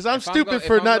 Because I'm stupid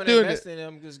for not doing it.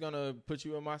 I'm just gonna put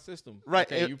you in my system. Right.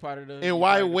 Okay, you part of the. And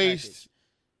why waste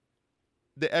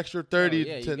the extra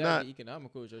 30 to not? Be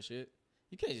economical with your shit.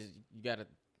 You can't just. You gotta.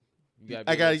 You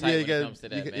gotta be when it comes to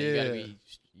that, man.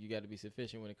 You gotta be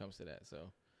sufficient when it comes to that.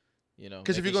 So,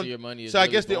 because if you're going, your money is so I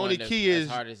guess the only key is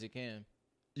as hard as it can.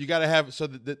 You gotta have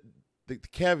the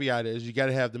caveat is you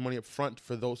gotta have the money up front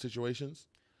for those situations.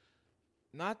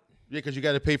 Not. Yeah, because you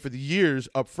got to pay for the years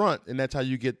up front, and that's how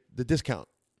you get the discount.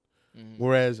 Mm-hmm.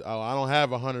 Whereas I don't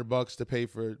have $100 to pay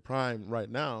for Prime right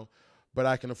now, but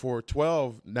I can afford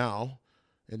 12 now,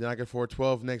 and then I can afford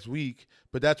 12 next week.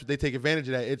 But that's what they take advantage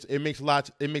of that. It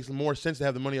makes more sense to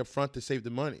have the money up front to save the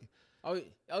money. Oh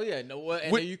yeah, no what?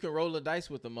 And then you can roll the dice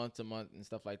with the month to month and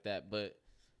stuff like that.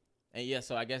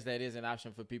 So I guess that is an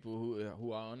option for people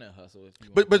who are on that hustle.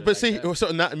 But see,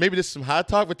 so not, maybe this is some hot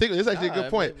talk, but this is actually a good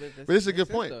point. But this is a good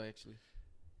point. Though, actually,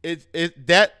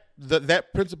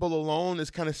 that principle alone is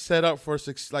kind of set up for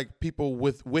like people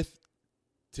with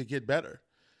to get better,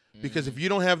 because if you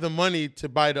don't have the money to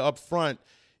buy the upfront,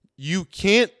 you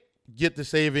can't get the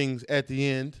savings at the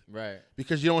end, right?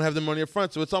 Because you don't have the money up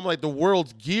front. So it's almost like the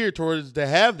world's geared towards to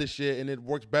have this shit, and it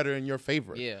works better in your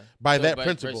favor. Yeah, by that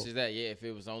principle. Versus that, if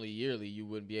it was only yearly, you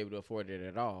wouldn't be able to afford it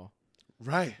at all.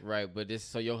 Right. But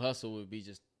so your hustle would be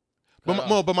just.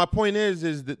 But my point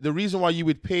is the reason why you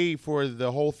would pay for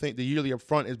the whole thing, the yearly up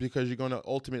front, is because you're going to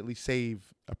ultimately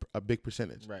save a big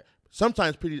percentage. Right.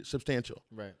 Sometimes pretty substantial.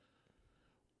 Right.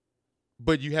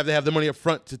 But you have to have the money up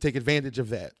front to take advantage of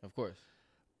that. Of course.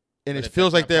 And it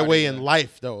feels like that way in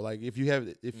life, though. Like if you have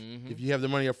the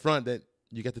money up front, that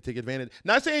you got to take advantage.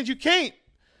 Not saying you can't.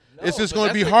 No, it's just going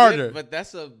to be harder. But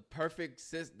that's a perfect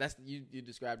system. That's you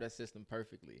described that system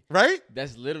perfectly. Right?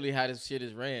 That's literally how this shit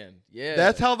is ran. Yeah.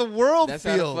 That's how the world feels.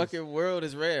 That's how the fucking world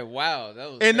is ran. Wow. That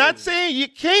was crazy. Not saying you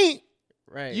can't.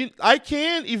 Right. I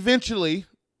can eventually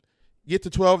get to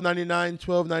 $12.99,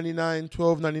 $12.99,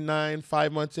 $12.99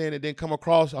 5 months in, and then come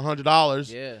across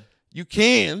 $100. Yeah. You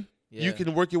can. Yeah. You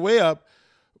can work your way up.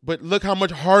 But look how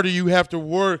much harder you have to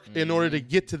work in order to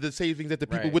get to the savings that the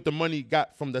people with the money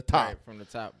got from the top. Right, from the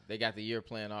top. They got the year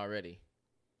plan already.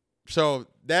 So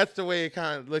that's the way it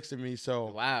kind of looks to me. So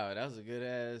wow, that was a good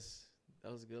ass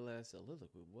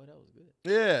soliloquy. Boy, that was good.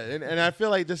 Yeah, and I feel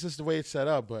like this is the way it's set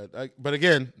up. But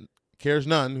again, cares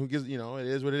none. Who gives? It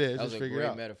is what it is. That was Just a figure great it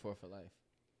out. metaphor for life.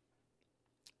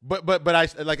 But I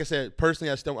like I said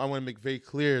personally, I want to make very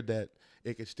clear that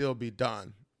it can still be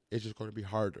done. It's just going to be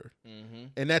harder,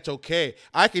 and that's okay.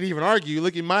 I could even argue.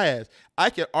 Look at my ass. I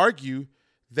could argue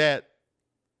that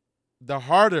the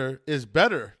harder is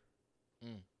better.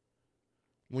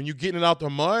 When you getting it out the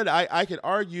mud, I could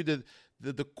argue that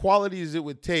the qualities it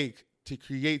would take to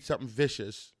create something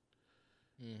vicious,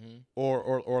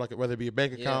 or like whether it be a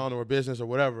bank account or a business or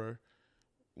whatever,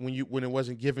 when it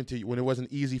wasn't given to you, when it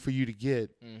wasn't easy for you to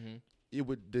get,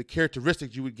 the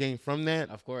characteristics you would gain from that,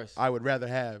 of course, I would rather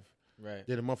have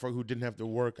than a motherfucker who didn't have to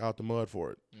work out the mud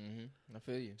for it. I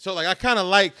feel you. So like I kind of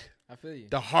like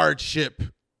the hardship.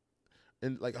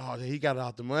 And like, oh, he got it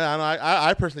out the mud.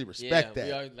 I personally respect that.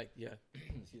 We are like,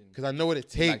 because I know what it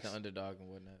takes. Like the underdog and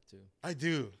whatnot too. I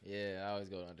do. Yeah, I always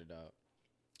go to underdog.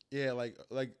 Yeah, like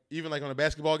even like on a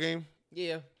basketball game.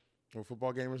 Yeah. Or a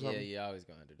football game or something. Yeah, I always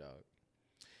go underdog.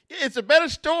 Yeah, it's a better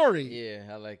story. Yeah,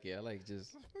 I like it. I like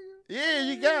just. Yeah,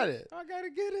 you got it. I gotta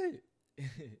get it.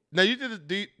 Now you did.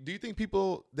 Do you think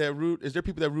people that root? Is there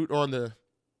people that root on the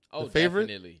favorite?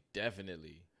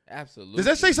 Definitely. Absolutely. Does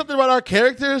that say something about our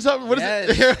character or something? What is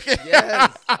it?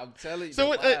 Yes, I'm telling you.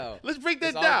 So wow. Let's break that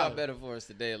it's down. All about metaphors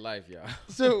today in life, y'all.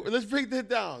 So let's break that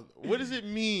down. What does it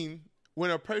mean when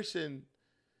a person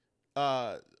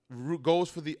goes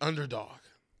for the underdog?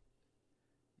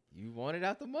 You want it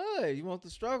out the mud. You want the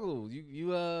struggle.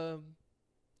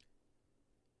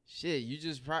 Shit.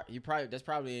 You probably that's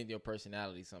probably in your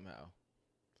personality somehow.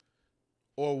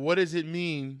 Or what does it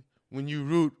mean when you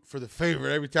root for the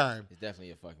favorite every time? It's definitely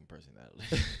your fucking personality.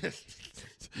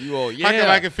 How come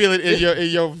I can feel it in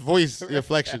your voice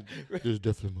inflection? There's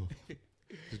definitely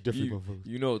more.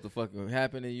 You know what the fuck is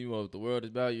happening. You know what the world is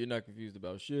about. You're not confused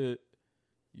about shit.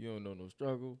 You don't know no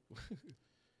struggle.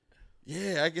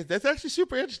 Yeah, I guess that's actually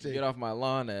super interesting. Get off my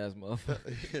lawn, ass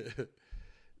motherfucker.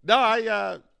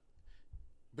 No,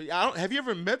 but have you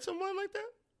ever met someone like that?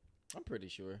 I'm pretty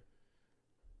sure.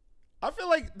 I feel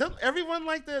like everyone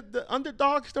like the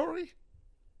underdog story.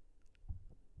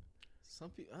 Some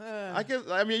people, I guess.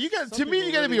 I mean, you got to me. You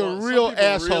really got to be a real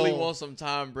asshole. Really want some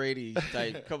Tom Brady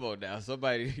type. Come on now,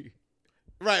 somebody.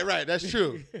 Right. That's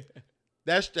true.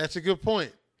 That's a good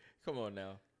point. Come on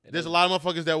now. There's a lot of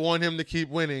motherfuckers that want him to keep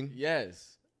winning.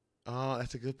 Yes. Oh,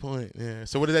 that's a good point. Yeah.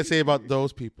 So what does that say about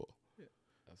those people?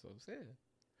 That's what I'm saying.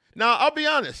 Now I'll be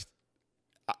honest.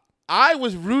 I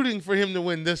was rooting for him to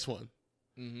win this one.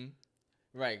 Mm-hmm.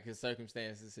 Right, because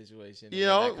circumstances, situation. You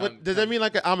know, does that mean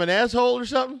like I'm an asshole or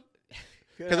something?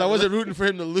 Because I wasn't rooting for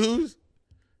him to lose.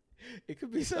 It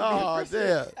could be something. Oh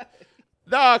damn.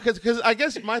 No, because I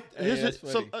guess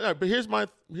here's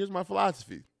my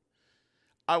philosophy.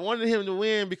 I wanted him to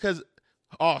win because,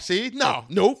 nope. All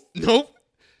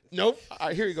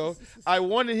right, here you go. I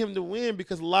wanted him to win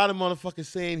because a lot of motherfuckers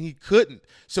saying he couldn't.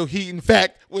 So he, in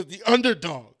fact, was the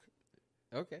underdog.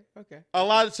 Okay.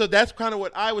 So that's kind of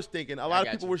what I was thinking. A lot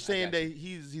of people were saying that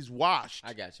he's washed.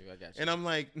 I got you. And I'm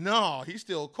like, no, he's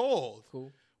still cold.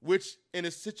 Cool. Which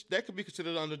that could be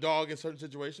considered an underdog in certain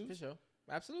situations. For sure.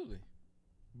 Absolutely.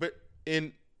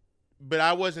 But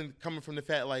I wasn't coming from the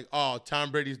fact like, oh,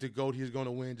 Tom Brady's the GOAT, he's going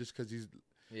to win just because he's.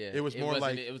 Yeah. It was more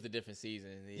like it was a different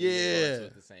season. Yeah.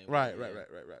 The same right.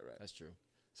 That's true.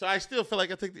 So I still feel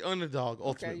like I take the underdog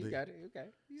ultimately. Okay, you got it. Okay.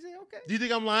 You say okay. Do you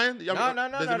think I'm lying? No.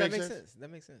 That makes sense. That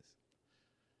makes sense.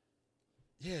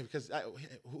 Yeah, because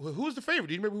who's the favorite?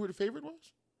 Do you remember who the favorite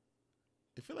was?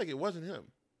 I feel like it wasn't him.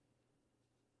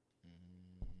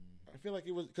 I feel like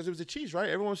it was because it was the Chiefs, right?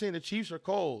 Everyone was saying the Chiefs are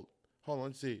cold. Hold on,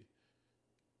 let's see.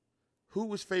 Who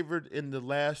was favored in the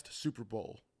last Super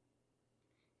Bowl?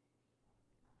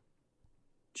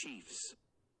 Chiefs.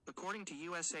 According to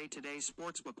USA Today's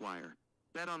Sportsbook Wire,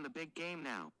 bet on the big game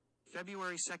now.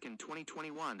 February 2nd,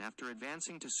 2021. After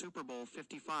advancing to Super Bowl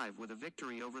 55 with a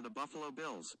victory over the Buffalo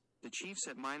Bills, the Chiefs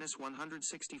at minus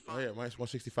 165. Oh, yeah, minus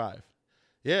 165.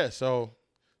 Yeah, so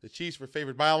the Chiefs were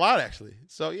favored by a lot, actually.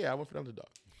 So, yeah, I went for the underdog.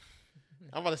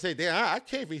 I'm about to say, damn, I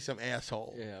can't be some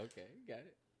asshole. Yeah, okay. You got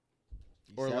it.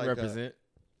 Or like represent.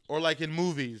 Or like in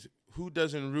movies, who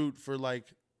doesn't root for, like,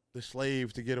 the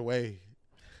slave to get away?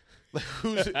 Like,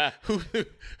 who's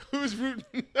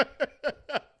rooting?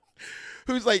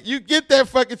 Who's like, you get that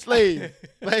fucking slave?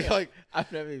 like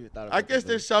I've never even thought about I guess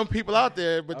there's some people out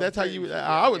there, but that's how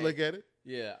I would look at it.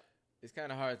 Yeah. It's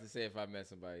kind of hard to say if I met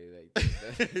somebody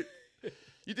like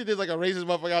You think there's like a racist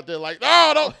motherfucker out there like,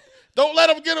 no, don't let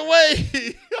him get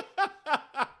away.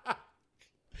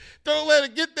 Don't let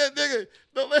it get that nigga.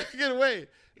 Don't let it get away.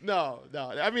 No.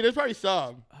 I mean, there's probably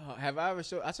some. Have I ever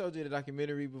showed? I showed you the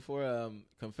documentary before,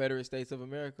 Confederate States of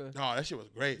America. Oh, that shit was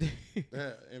great.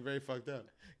 Yeah, and very fucked up.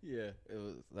 Yeah, it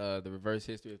was the reverse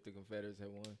history if the Confederates had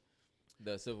won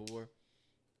the Civil War,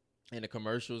 and the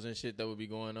commercials and shit that would be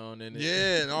going on in it.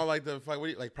 Yeah, and all like the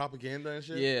like propaganda and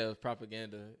shit. Yeah, it was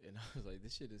propaganda, and I was like,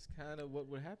 this shit is kind of what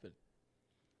would happen.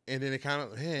 And then it kind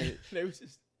of they was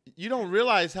just you don't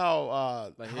realize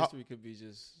how history could be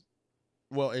just.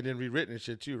 Well, and then rewritten and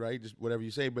shit too, right? Just whatever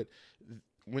you say. But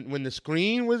when the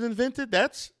screen was invented,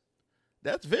 that's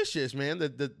vicious, man.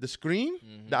 The screen,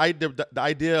 the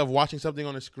idea of watching something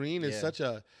on a screen is such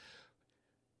a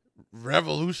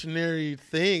revolutionary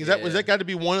thing. Is that got to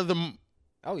be one of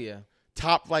the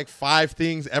top like 5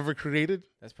 things ever created?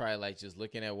 That's probably like just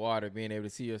looking at water, being able to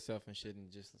see yourself and shit,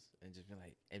 and just be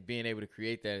like, and being able to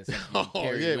create that.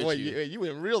 You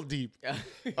went real deep.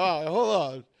 Oh, hold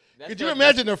on. Could you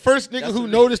imagine the first nigga who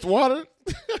noticed water?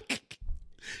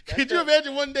 Could you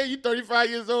imagine one day you 35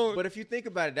 years old? But if you think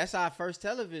about it, that's our first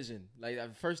television. Like the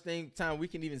first time we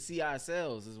can even see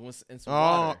ourselves is in some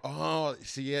water. Oh,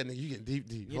 see, yeah, nigga, you get deep.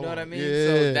 You know what I mean?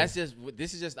 Yeah. So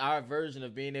this is just our version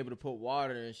of being able to put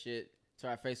water and shit to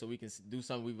our face so we can do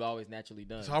something we've always naturally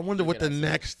done. So I wonder what the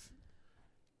next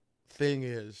thing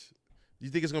is. You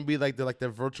think it's gonna be like the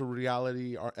virtual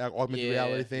reality or augmented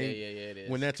reality thing? Yeah, it is.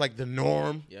 When that's like the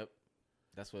norm. Yep,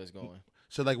 that's where it's going.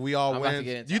 So like we all win.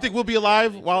 Do you think we'll be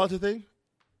alive while it's a thing?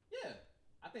 Yeah,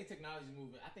 I think technology's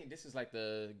moving. I think this is like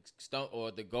the stone or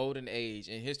the golden age,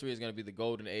 and history is gonna be the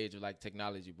golden age of like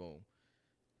technology boom.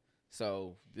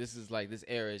 So this is like this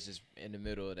era is just in the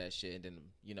middle of that shit, and then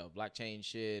blockchain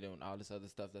shit and all this other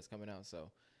stuff that's coming out.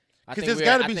 So I think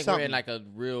we're in like a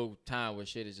real time where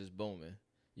shit is just booming.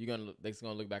 They're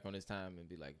gonna look back on this time and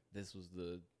be like, this was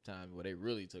the time where they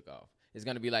really took off. It's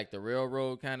gonna be like the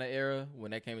railroad kind of era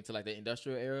when that came into like the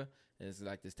industrial era, and it's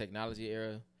like this technology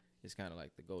era. It's kind of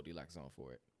like the Goldilocks zone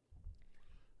for it.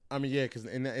 I mean, yeah, because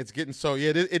it's getting so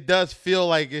it does feel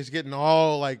like it's getting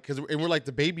all like and we're like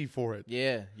the baby for it.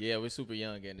 Yeah, we're super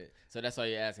young in it, so that's why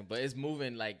you're asking. But it's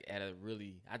moving like at a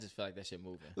really. I just feel like that shit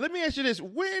moving. Let me ask you this: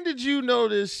 when did you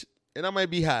notice? And I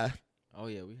might be high. Oh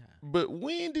yeah, we have. But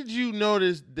when did you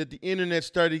notice that the internet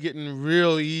started getting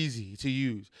real easy to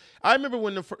use? I remember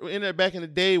when the internet back in the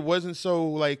day wasn't so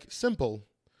like simple,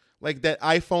 like that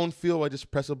iPhone feel where I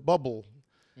just press a bubble,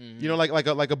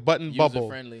 like a button User bubble.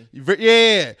 Friendly.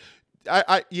 Yeah.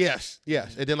 Yes,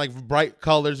 and then like bright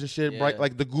colors and shit, bright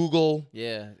like the Google.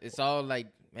 Yeah, it's all like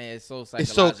it's so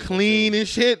psychological. It's so clean and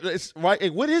shit. It's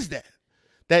right. What is that?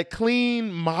 That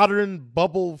clean, modern,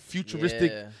 bubble,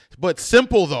 futuristic, but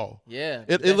simple though. Yeah,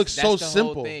 it looks so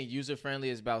simple. Whole thing. User friendly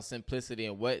is about simplicity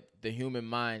and what the human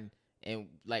mind and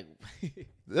like.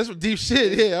 That's some deep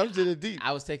shit. Yeah, I'm just deep.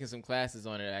 I was taking some classes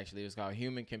on it actually. It was called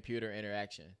Human Computer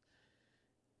Interaction.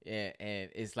 Yeah, and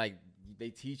it's like they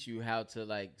teach you how to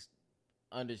like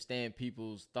understand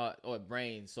people's thought or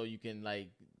brains, so you can like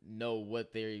know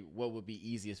what would be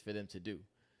easiest for them to do.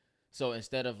 So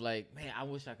instead of like, man, I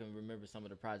wish I could remember some of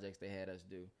the projects they had us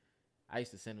do. I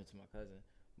used to send them to my cousin,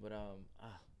 but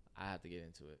I have to get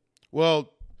into it.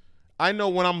 Well, I know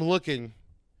when I'm looking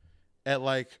at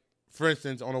like, for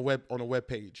instance, on a web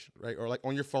page, right, or like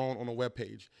on your phone on a web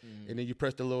page, and then you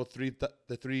press the little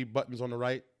three buttons on the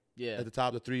right, at the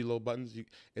top, the 3 little buttons,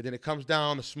 and then it comes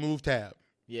down a smooth tab,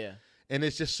 and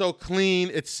it's just so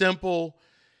clean, it's simple.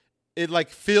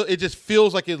 It just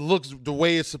feels like it looks the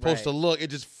way it's supposed to look. It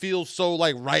just feels so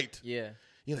like right. Yeah.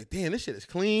 You're like, damn, this shit is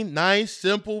clean, nice,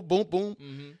 simple, boom, boom.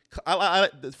 I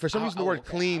for some reason the word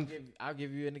clean. I'll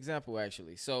give you an example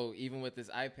actually. So even with this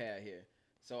iPad here,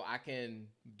 so I can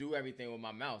do everything with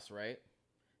my mouse, right?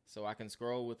 So I can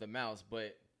scroll with the mouse,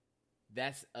 but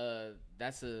and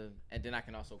then I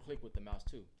can also click with the mouse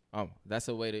too. Oh, that's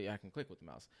a way that I can click with the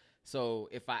mouse. So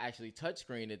if I actually touch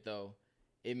screen it though,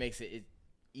 it makes it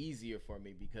easier for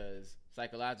me because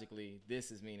psychologically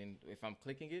this is meaning if I'm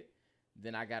clicking it,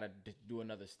 then I gotta do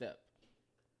another step.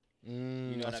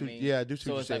 You know what I mean? Yeah, I do.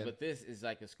 So it's like, but this is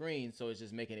like a screen, so it's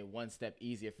just making it one step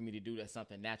easier for me to do that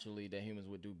something naturally that humans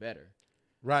would do better.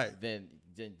 Right. Than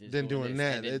doing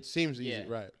that. It seems easy,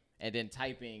 right? And then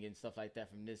typing and stuff like that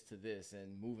from this to this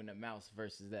and moving the mouse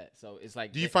versus that. So it's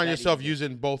like. Do you find yourself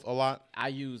using both a lot? I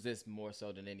use this more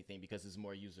so than anything because it's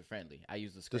more user friendly. I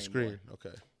use the screen. The screen, more.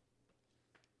 Okay.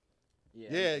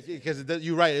 Yeah, because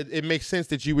you're right. It makes sense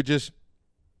that you would just,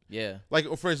 like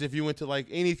for instance, if you went to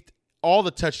like all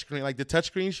the touch screen, like the touch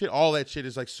screen shit, all that shit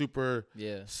is like super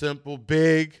simple,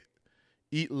 big,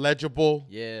 legible.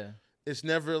 Yeah, it's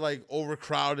never like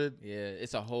overcrowded. Yeah,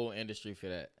 it's a whole industry for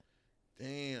that.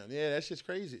 Damn, yeah, that shit's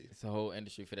crazy. It's a whole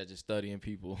industry for that, just studying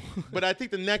people. But I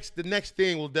think the next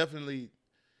thing will definitely,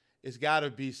 it's got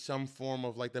to be some form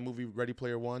of like that movie Ready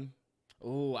Player One.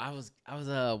 Oh, I was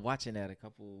watching that a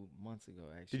couple months ago.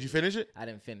 Actually, Did you finish it? I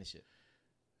didn't finish it.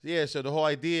 Yeah, so the whole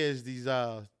idea is these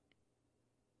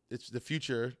it's the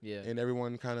future, and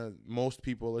everyone most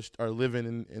people are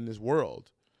living in this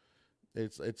world.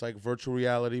 It's like virtual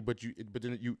reality, but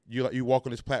then you walk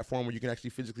on this platform where you can actually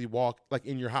physically walk like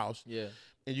in your house. Yeah.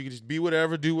 And you can just be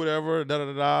whatever, do whatever,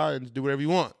 and do whatever you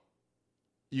want.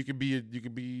 You could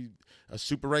be a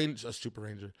Super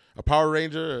Ranger, a Power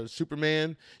Ranger, a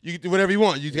Superman. You can do whatever you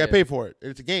want. You just gotta pay for it.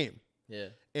 It's a game. Yeah.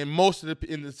 And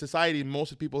in the society,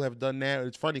 most of the people have done that.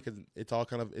 It's funny because it's all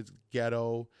it's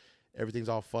ghetto. Everything's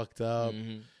all fucked up.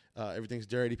 Mm-hmm. Everything's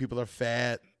dirty. People are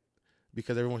fat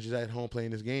because everyone's just at home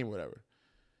playing this game or whatever.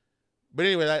 But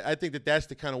anyway, I think that's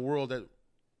the kind of world that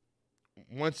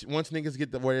once niggas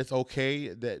get where it's okay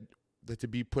that to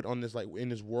be put on this, like, in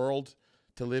this world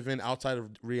to live in outside of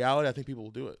reality, I think people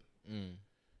will do it. Mm.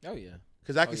 Oh, yeah.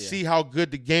 Because I can see how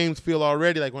good the games feel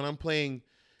already. Like when I'm playing,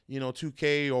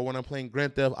 2K or when I'm playing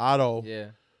Grand Theft Auto,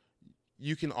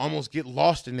 you can almost get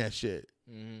lost in that shit.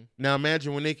 Mm-hmm. Now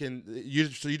imagine when you're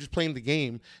just playing the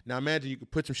game. Now imagine you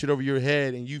could put some shit over your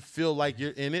head and you feel like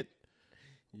you're in it.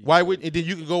 Why wouldn't? And then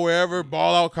you can go wherever,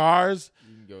 ball out cars.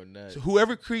 You can go nuts. So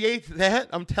whoever creates that,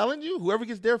 I'm telling you, whoever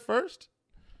gets there first,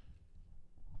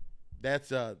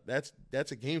 that's a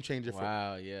game changer.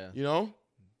 Wow, yeah.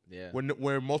 Yeah.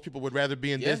 Where most people would rather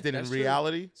be in this than in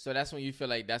reality. True. So that's when you feel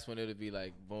like that's when it'll be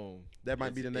like, boom. That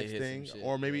might be the next thing.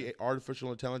 Or maybe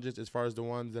artificial intelligence as far as the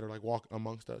ones that are like walking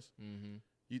amongst us.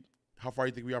 Mm-hmm. How far do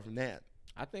you think we are from that?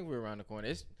 I think we're around the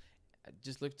corner.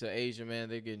 Just look to Asia, man.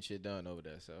 They're getting shit done over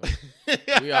there. So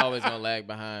we always going to lag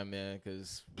behind, man,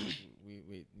 because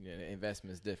the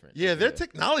investment's different. Yeah, their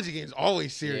technology game's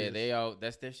always serious. Yeah,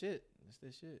 that's their shit. That's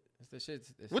their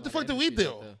shit. What the fuck do we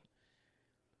do?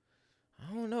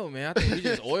 I don't know, man. I think we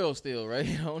just oil still, right?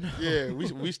 I don't know. Yeah,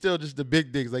 we still just the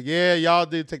big dicks. Like, yeah, y'all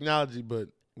did technology, but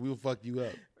we'll fuck you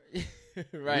up.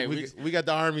 Right. We got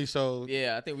the army, so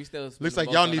yeah, I think we still looks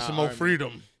like y'all need some more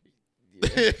freedom.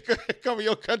 Yeah. Come in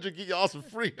your country, give y'all some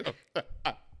freedom.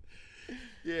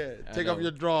 Yeah, take off your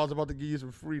drawers. I'm about to give you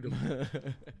some freedom.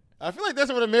 I feel like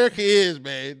that's what America is,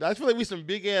 man. I feel like we some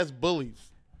big ass bullies.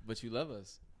 But you love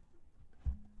us.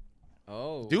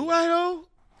 Oh. Do I though?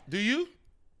 Do you?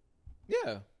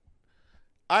 Yeah.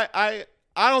 I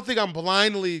don't think I'm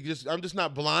I'm just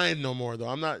not blind no more though.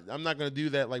 I'm not gonna do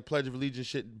that like Pledge of Allegiance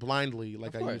shit blindly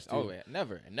like I used to. Oh yeah,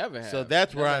 never have. So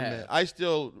that's where I'm at.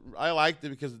 I liked it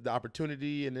because of the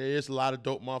opportunity and there is a lot of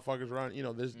dope motherfuckers around.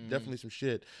 There's definitely some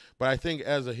shit. But I think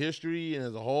as a history and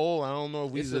as a whole, I don't know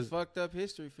if it's a fucked up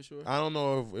history for sure. I don't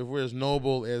know if we're as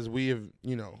noble as we have,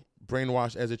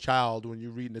 brainwashed as a child when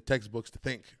you're reading the textbooks to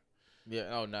think.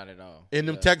 Yeah, not at all. In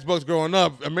them textbooks growing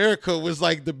up, America was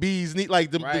like the bees,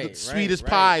 like the sweetest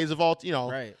pies of all,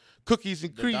 right. Cookies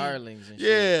and cream. Darlings and shit.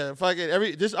 Yeah, fucking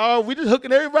we just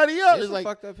hooking everybody up. It's like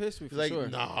fucked up history for sure.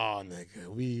 Nah, nigga,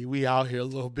 we out here a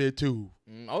little bit too.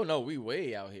 Oh no, we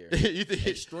way out here. You think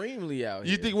extremely out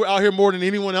here? You think we're out here more than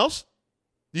anyone else?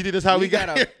 You think that's how we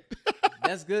got here?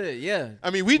 That's good, yeah. I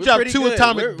mean, we dropped 2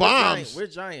 atomic bombs. We're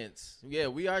giants. Yeah,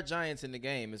 we are giants in the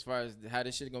game as far as how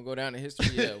this shit gonna go down in history.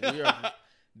 Yeah, we are.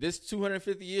 This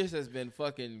 250 years has been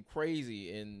fucking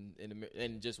crazy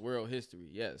in just world history.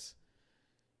 Yes,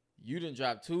 you done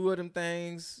dropped 2 of them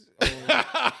things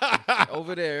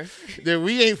over there. Then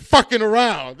we ain't fucking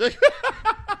around.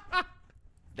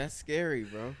 That's scary,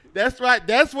 bro. That's right.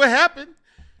 That's what happened.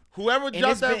 Whoever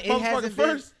dropped that motherfucker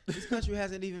first. This country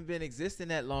hasn't even been existing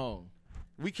that long.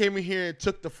 We came in here and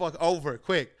took the fuck over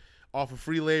quick off of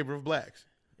free labor of blacks.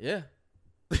 Yeah.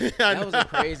 That was a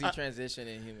crazy transition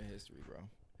in human history, bro.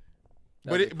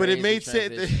 But it made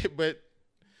sense. But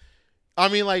I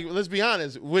mean, like, let's be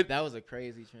honest. That was a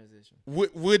crazy transition.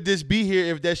 Would this be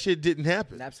here if that shit didn't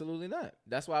happen? Absolutely not.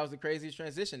 That's why it was the craziest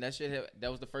transition.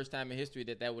 That was the first time in history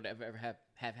that would ever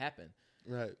have happened.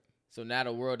 Right. So now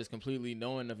the world is completely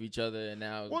knowing of each other, and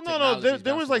now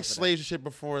there was like slaves and shit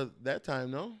before that time,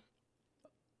 no?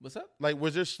 What's up? Like,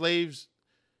 was there slaves?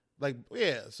 Like,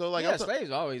 yeah. So like, slaves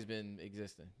always been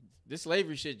existing. This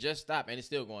slavery shit just stopped, and it's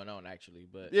still going on actually.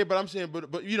 But yeah, but I'm saying, but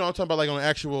I'm talking about like on an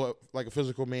actual, like a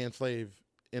physical man slave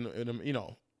in a,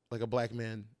 like a black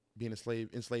man being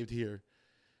enslaved here.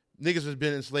 Niggas has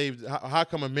been enslaved. How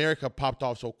come America popped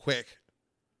off so quick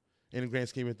in the grand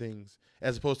scheme of things,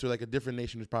 as opposed to like a different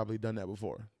nation who's probably done that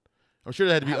before? I'm sure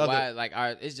there had to be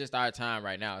other. It's just our time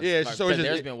right now. Yeah,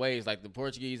 there's been waves like the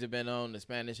Portuguese have been on, the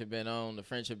Spanish have been on, the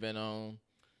French have been on.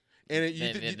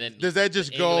 And does that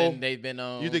just England, go? They've been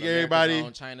on. You think America's everybody?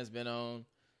 on, China's been on.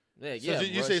 Yeah, So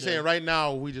you Russia. saying right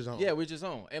now we just on? Yeah, we just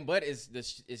on. But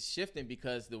it's shifting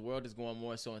because the world is going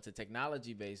more so into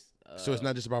technology based. So it's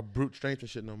not just about brute strength and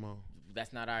shit no more.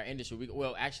 That's not our industry.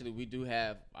 Actually, we do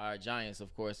have our giants,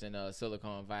 of course, in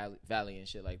Silicon Valley and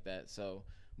shit like that. So,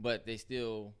 but they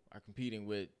still are competing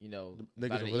with the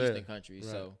Eastern countries.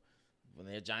 Right. So when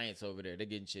they're giants over there, they're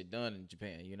getting shit done in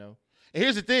Japan. And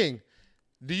here's the thing.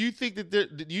 Do you think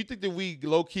that we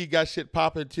low key got shit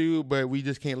popping too, but we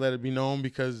just can't let it be known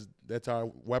because that's our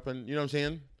weapon? You know what I'm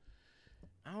saying?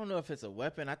 I don't know if it's a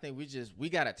weapon. I think we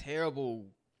got a terrible,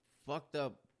 fucked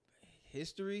up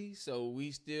history, so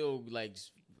we still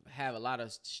have a lot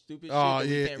of stupid shit that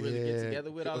we can't really get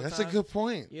together with all the time. That's a good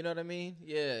point. You know what I mean?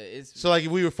 Yeah. So if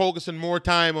we were focusing more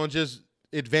time on just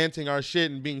advancing our shit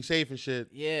and being safe and shit.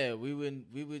 Yeah, we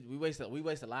waste a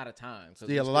lot of time.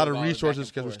 Yeah, a lot of resources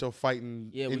because we're still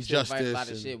fighting injustice. We still fight a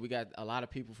lot of shit. We got a lot of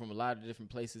people from a lot of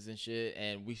different places and shit,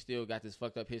 and we still got this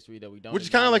fucked up history that we don't. Which is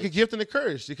kind of like a gift and a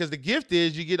curse, because the gift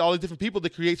is you get all these different people to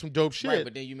create some dope shit. Right,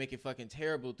 but then you make it fucking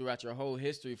terrible throughout your whole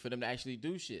history for them to actually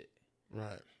do shit.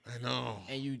 Right, I know.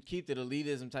 And you keep the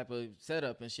elitism type of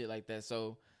setup and shit like that,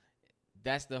 so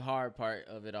that's the hard part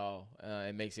of it all.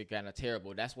 It makes it kind of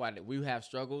terrible. That's why we have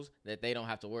struggles that they don't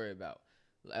have to worry about.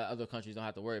 Other countries don't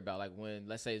have to worry about. Like when,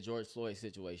 let's say, George Floyd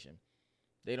situation,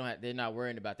 they're not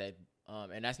worrying about that.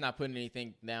 And that's not putting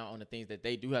anything down on the things that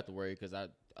they do have to worry, because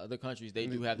other countries, they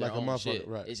do have their own shit.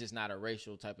 Right. It's just not a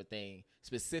racial type of thing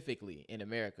specifically in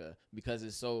America, because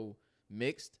it's so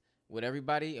mixed with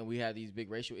everybody, and we have these big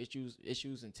racial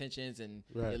issues and tensions and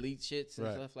elite shits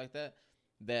and stuff like that.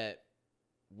 That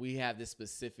we have this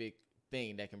specific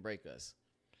thing that can break us,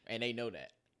 and they know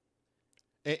that.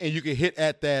 And you can hit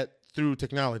at that through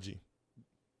technology.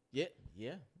 Yeah.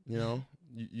 You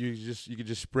could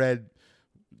just spread,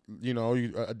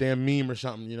 a damn meme or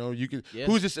something. You could. Yeah.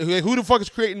 Who the fuck is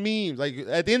creating memes? Like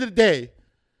at the end of the day,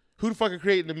 who the fuck is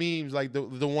creating the memes? Like the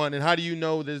one, and how do you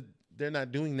know that they're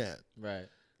not doing that? Right.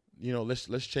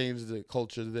 Let's change the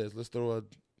culture to this. Let's throw a.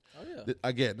 Oh, yeah.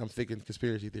 Again, I'm thinking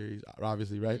conspiracy theories,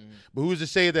 obviously, right? Mm. But who's to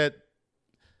say that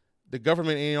the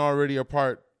government ain't already a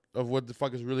part of what the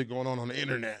fuck is really going on the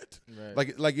internet?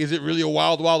 Right. Like, is it really a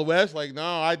wild, wild west? Like, no,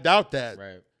 I doubt that.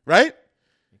 Right?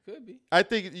 It could be.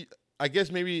 I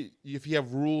guess maybe if you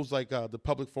have rules like the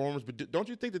public forums, but don't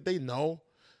you think that they know?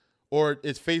 Or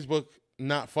is Facebook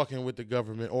not fucking with the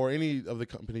government, or any of the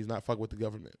companies not fucking with the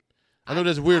government? I know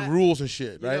there's weird rules and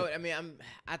shit, right?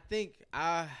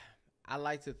 I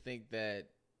like to think that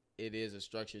it is a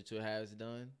structure to how it's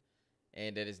done,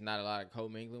 and that it's not a lot of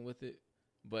commingling with it.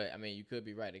 But you could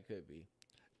be right. It could be.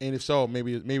 And if so,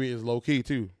 maybe it's low key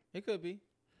too. It could be.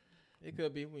 It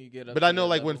could be when you get up. But I know,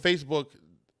 like, when Facebook,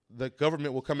 the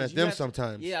government will come at them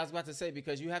sometimes. Yeah, I was about to say,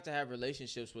 because you have to have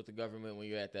relationships with the government when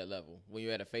you're at that level, when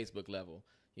you're at a Facebook level.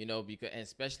 Because, and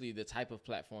especially the type of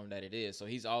platform that it is. So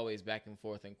he's always back and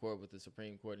forth in court with the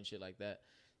Supreme Court and shit like that.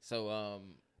 So,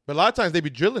 but a lot of times they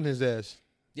be drilling his ass.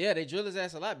 Yeah, they drill his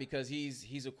ass a lot, because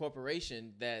he's a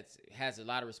corporation that has a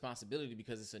lot of responsibility,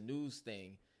 because it's a news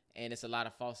thing, and it's a lot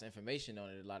of false information on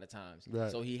it a lot of times.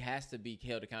 Right. So he has to be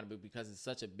held accountable, because it's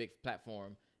such a big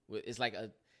platform. It's like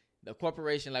a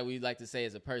corporation, like we like to say,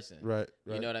 is a person. Right.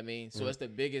 You know what I mean? So it's the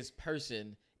biggest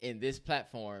person in this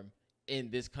platform in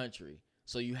this country.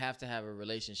 So you have to have a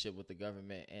relationship with the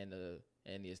government and the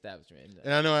establishment.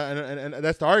 And I know, and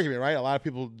that's the argument, right? A lot of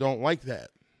people don't like that.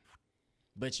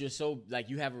 But you're so,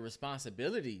 you have a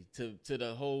responsibility to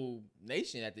the whole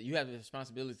nation. You have a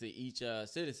responsibility to each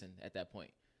citizen at that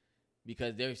point,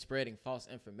 because they're spreading false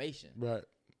information. Right.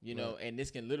 And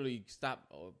this can literally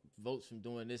stop votes from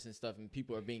doing this and stuff, and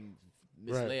people are being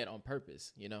misled on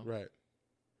purpose. Right.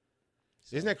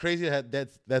 So, isn't that crazy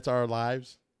that's our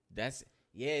lives?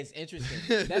 Yeah, it's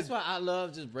interesting. That's why I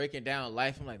love just breaking down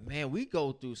life. I'm like, man, we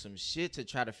go through some shit to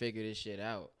try to figure this shit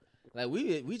out. Like,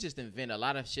 we just invent a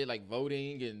lot of shit, like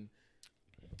voting, and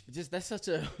that's such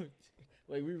a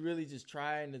we really just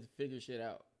trying to figure shit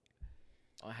out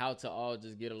on how to all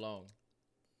just get along.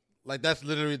 Like, that's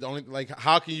literally the only,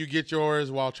 how can you get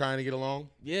yours while trying to get along?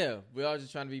 Yeah, we're all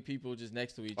just trying to be people just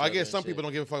next to each other. I guess some people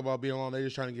don't give a fuck about being alone. They're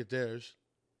just trying to get theirs.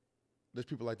 There's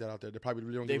people like that out there. They probably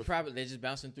really don't give a fuck. They're just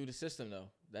bouncing through the system, though.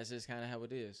 That's just kind of how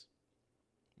it is.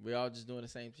 We're all just doing the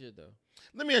same shit, though.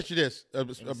 Let me ask you this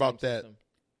about that.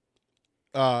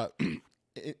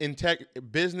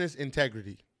 Business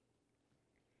integrity.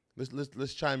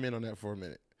 Let's chime in on that for a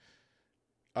minute.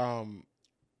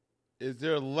 Is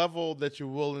there a level that you're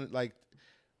willing, I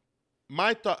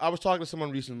was talking to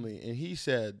someone recently, and he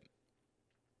said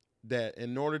that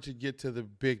in order to get to the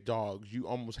big dogs, you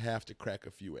almost have to crack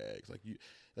a few eggs.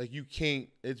 Like you can't.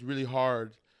 It's really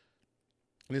hard.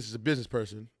 And this is a business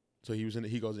person, so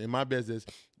he goes, in my business,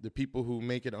 the people who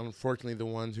make it, unfortunately, the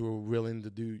ones who are willing to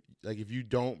do, like, if you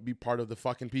don't be part of the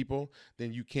fucking people,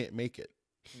 then you can't make it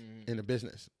in a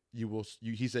business.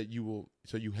 He said you will,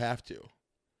 so you have to.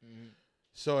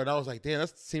 So, and I was like, damn,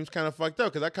 that seems kind of fucked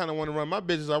up, because I kind of want to run my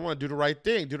business. I want to do the right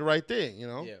thing, you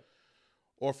know? Yeah.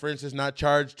 Or, for instance, not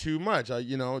charge too much,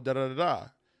 you know, da-da-da-da.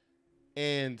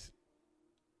 And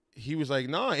he was like,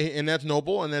 no, and that's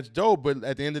noble and that's dope, but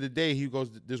at the end of the day, he goes,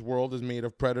 this world is made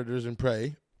of predators and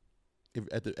prey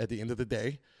at the end of the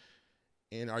day.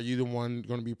 And are you the one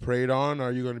going to be preyed on, or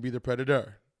are you going to be the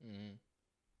predator?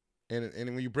 And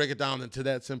when you break it down into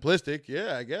that simplistic,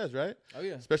 yeah, I guess, right? Oh,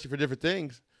 yeah. Especially for different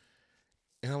things.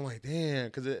 And I'm like, damn,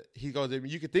 because he goes,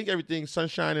 you could think everything's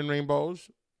sunshine and rainbows.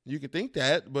 You could think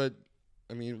that, but,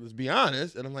 I mean, let's be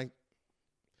honest. And I'm like,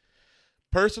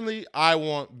 personally, I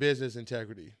want business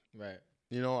integrity. Right.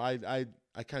 You know, I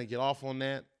kind of get off on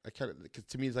that. Because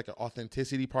to me, it's like an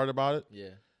authenticity part about it. Yeah.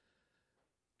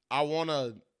 I want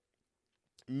to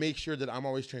make sure that I'm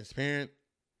always transparent,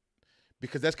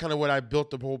 because that's kind of what I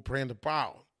built the whole brand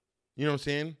about. You know what I'm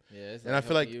saying? Yeah. And I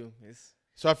feel like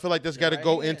so I feel like that's got to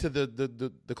go into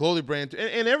the clothing brand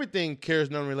and everything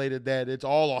CARESNONE related, that it's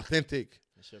all authentic.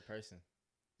 It's your person.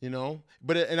 You know,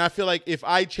 and I feel like if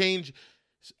I change,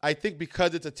 I think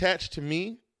because it's attached to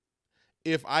me,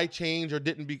 if I change or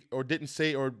didn't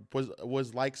say or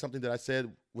was like something that I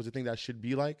said was the thing that I should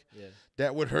be like,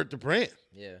 that would hurt the brand.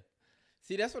 Yeah.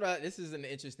 See, this is an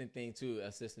interesting thing too,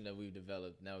 a system that we've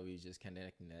developed. Now we're just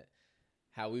connecting that,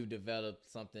 how we've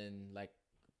developed something like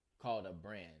called a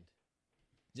brand.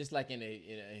 Just like in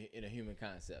a human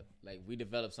concept, like we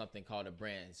developed something called a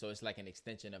brand. So it's like an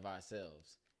extension of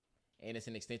ourselves, and it's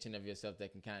an extension of yourself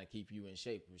that can kind of keep you in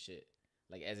shape with shit.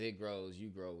 Like as it grows, you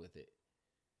grow with it.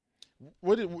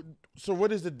 What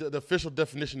is the official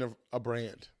definition of a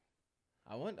brand?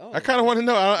 I kind of want to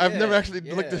know. I've never actually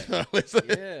looked this up.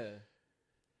 Yeah.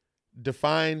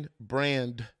 Define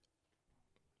brand.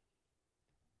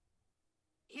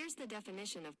 Here's the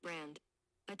definition of brand.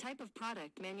 A type of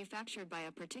product manufactured by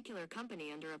a particular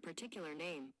company under a particular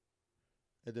name.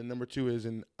 And then number 2 is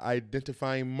an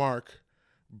identifying mark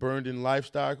burned in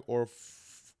livestock or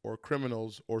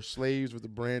criminals or slaves with a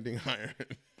branding iron.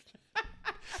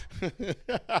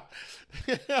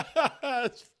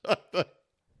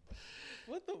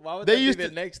 Why would that be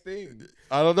the next thing?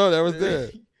 I don't know. That was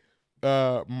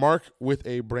there. Mark with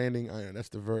a branding iron. That's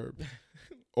the verb.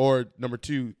 Or number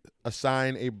 2,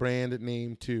 assign a brand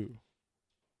name to.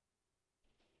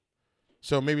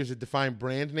 So maybe it's a defined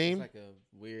brand name. It's like a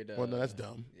weird. Well, no, that's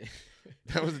dumb.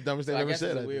 That was the dumbest thing I ever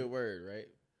said. It's a weird word, right?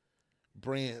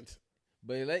 Brand.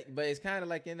 But it's kind of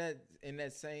like in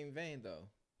that same vein though.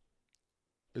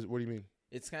 What do you mean?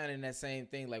 It's kind of in that same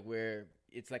thing, like where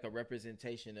it's like a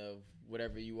representation of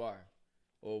whatever you are,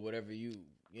 or whatever you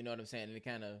know what I'm saying. And it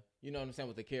kind of, you know what I'm saying,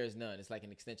 with the CARESNONE, it's like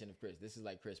an extension of Chris. This is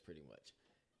like Chris pretty much.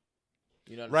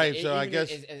 You know what I'm saying? So I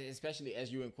guess, especially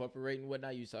as you incorporate and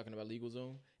whatnot, you talking about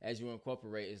LegalZoom. As you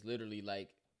incorporate, it's literally like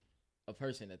a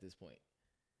person at this point.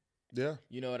 Yeah.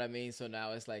 You know what I mean? So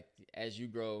now it's like as you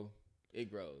grow, it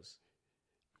grows.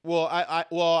 Well,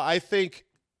 I think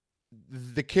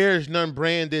the CARESNONE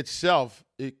brand itself,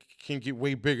 it can get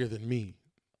way bigger than me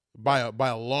by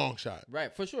a long shot.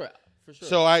 Right, for sure.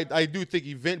 So I do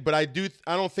think but I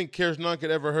don't think CARESNONE could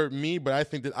ever hurt me, but I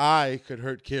think that I could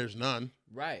hurt CARESNONE.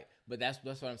 Right. But that's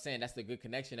what I'm saying. That's the good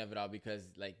connection of it all, because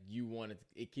like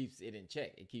it keeps it in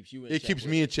check. It keeps you in check. It keeps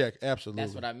me in check. Absolutely.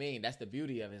 That's what I mean. That's the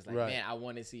beauty of it. It's like, right. Man, I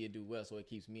want to see it do well, so it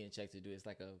keeps me in check to do it. It's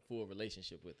like a full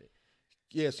relationship with it.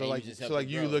 Yeah. So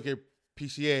you look at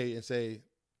PCA and say,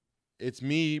 it's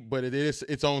me, but it is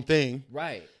its own thing.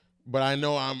 Right. But I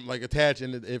know I'm like attached,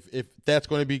 and if that's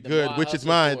going to be good, which is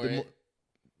mine,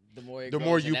 the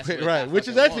more you put, right, which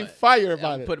is actually fire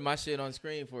about it. I'm putting my shit on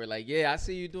screen for it. Like, yeah, I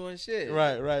see you doing shit.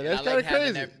 Right. That's kind of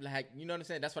crazy. Like, you know what I'm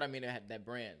saying? That's what I mean. That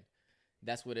brand.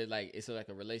 That's what it like. It's like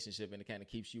a relationship, and it kind of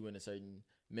keeps you in a certain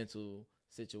mental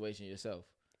situation yourself.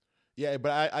 Yeah,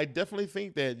 but I definitely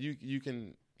think that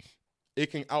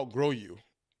it can outgrow you.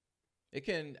 It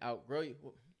can outgrow you.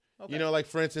 Okay. You know, like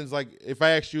for instance, like if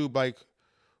I ask you, like,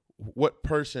 what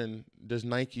person does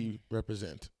Nike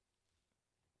represent?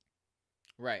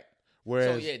 Right.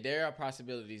 Whereas, so yeah, there are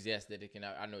possibilities, yes, that it can.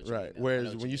 I know what you right. mean.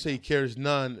 Whereas when you say cares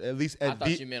none, at least I at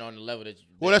thought you meant on the level that.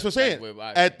 Well, that's what I'm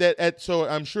saying. So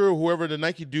I'm sure whoever the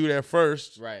Nike dude at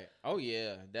first, right? Oh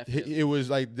yeah, definitely. It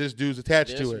was like this dude's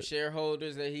attached there's to some it.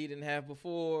 Shareholders that he didn't have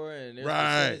before, and there's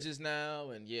percentages now,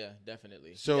 and yeah,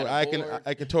 definitely. So I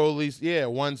can totally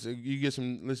once you get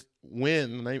some this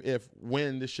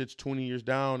when this shit's 20 years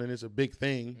down and it's a big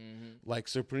thing like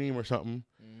Supreme or something,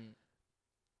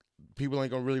 people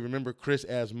ain't gonna really remember Chris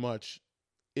as much.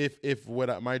 If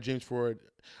my James Ford,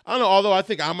 I don't know. Although I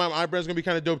think my brand's gonna be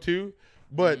kind of dope too,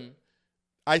 but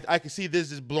I can see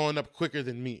this is blowing up quicker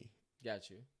than me. Got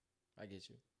you. I get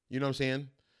you. You know what I'm saying?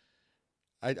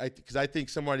 Because I think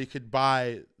somebody could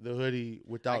buy the hoodie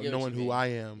without knowing who I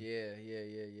am. Yeah.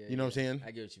 You know what I'm saying?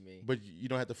 I get what you mean. But you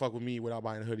don't have to fuck with me without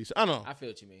buying a hoodie. So I don't know. I feel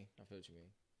what you mean.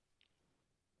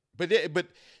 But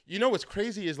you know what's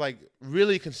crazy is like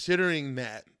really considering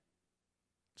that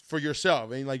for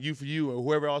yourself and like for you or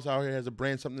whoever else out here has a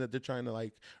brand, something that they're trying to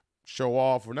like show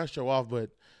off or not show off,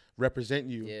 but represent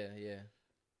you. Yeah.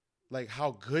 Like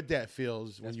how good that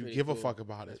feels when you give a fuck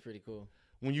about it. That's pretty cool.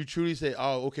 When you truly say,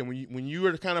 "Oh, okay," when you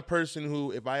are the kind of person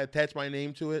who, if I attach my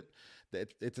name to it,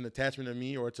 that it's an attachment to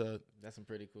me, or that's some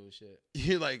pretty cool shit.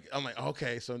 You're like, I'm like,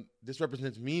 okay, so this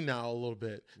represents me now a little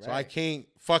bit, right. So I can't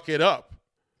fuck it up.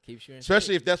 Keeps you in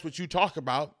especially shape. if that's what you talk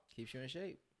about. Keeps you in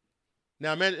shape.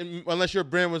 Now, man, unless your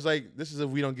brand was like, this is a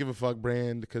we don't give a fuck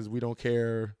brand because we don't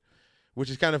care,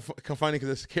 which is kind of funny because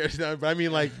it's CARESNONE. But I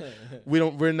mean, like,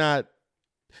 we're not.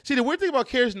 See, the weird thing about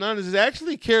CARESNONE is it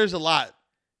actually cares a lot.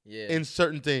 Yeah. In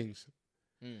certain things,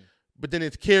 but then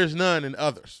it cares none in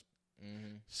others.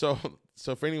 So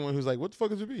for anyone who's like, "What the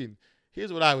fuck does it mean?"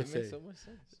 Here's what I would say. Makes so much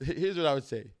sense. Here's what I would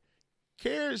say.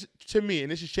 Cares to me,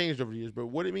 and this has changed over the years, but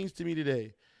what it means to me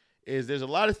today is there's a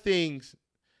lot of things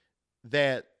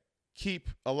that keep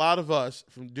a lot of us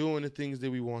from doing the things that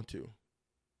we want to.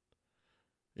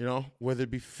 You know, whether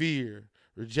it be fear,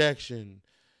 rejection,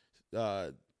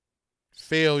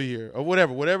 failure, or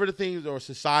whatever the things, or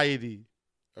society.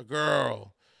 A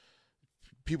girl,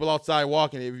 people outside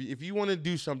walking. If you want to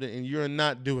do something and you're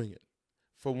not doing it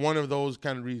for one of those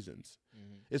kind of reasons,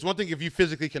 it's one thing if you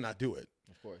physically cannot do it.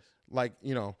 Of course. Like,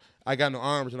 I got no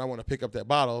arms and I want to pick up that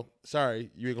bottle. Sorry,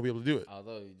 you ain't going to be able to do it.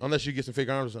 Unless you get some fake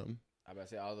arms or something. I about to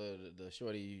say, although the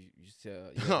shorty you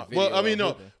tell. Well, I mean,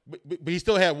 no. But he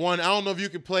still had one. I don't know if you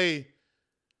could play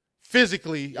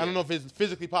physically. Yeah. I don't know if it's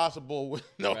physically possible with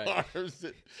no arms.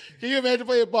 Can you imagine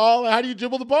playing ball? How do you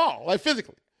dribble the ball? Like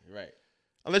physically. Right.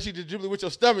 Unless you just dribble it with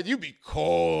your stomach, you'd be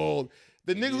cold.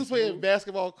 The nigga who's playing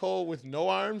basketball cold with no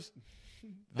arms,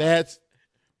 then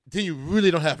you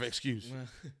really don't have an excuse.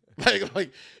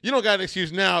 like you don't got an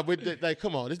excuse now, but like,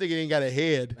 come on, this nigga ain't got a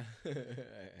head.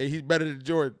 And he's better than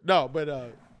Jordan. No, but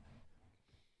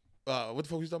what the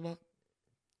fuck we talking about?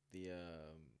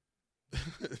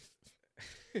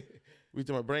 We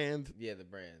talking about brand? Yeah, the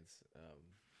brands.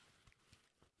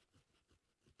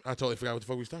 I totally forgot what the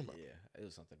fuck we was talking about. Yeah, it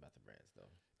was something about the brands though.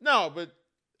 No, but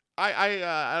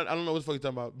I don't know what the fuck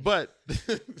you're talking about. But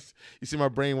you see my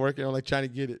brain working. I'm like trying to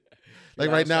get it. Like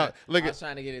right now, look. I was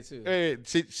trying to get it too. Hey,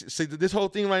 see this whole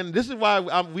thing right now. This is why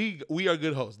we are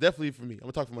good hosts. Definitely for me. I'm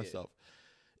gonna talk for myself.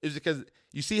 It's because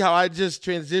you see how I just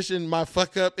transitioned my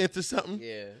fuck up into something.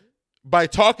 Yeah. By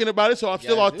talking about it, so I'm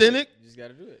still authentic. You just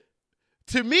gotta do it.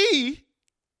 To me,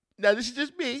 now this is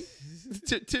just me.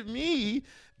 to me,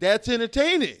 that's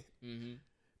entertaining. Mm-hmm.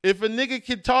 If a nigga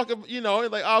can talk,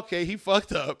 like, okay, he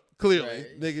fucked up, clearly.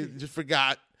 Right. Nigga just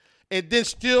forgot. And then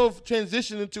still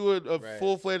transition into a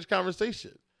full-fledged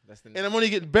conversation. And I'm only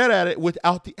getting better at it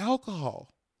without the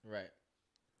alcohol. Right.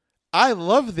 I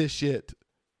love this shit.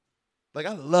 Like,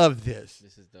 I love this.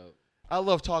 This is dope. I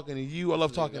love talking to you. I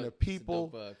love talking to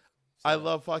people. I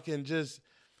love fucking just,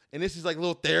 and this is like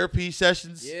little therapy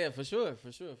sessions. Yeah, for sure.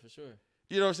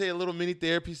 You know what I'm saying? Little mini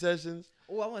therapy sessions.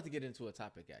 Oh, I want to get into a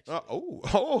topic actually.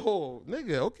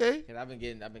 Nigga, okay. Because I've been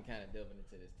kind of delving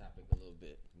into this topic a little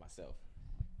bit myself,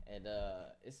 and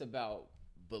it's about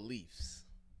beliefs.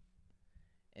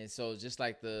 And so, just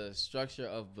like the structure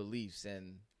of beliefs,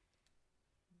 and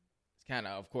it's kind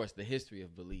of course, the history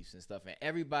of beliefs and stuff. And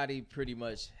everybody pretty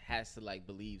much has to like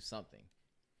believe something,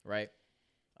 right?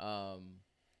 But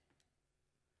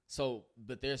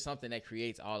there's something that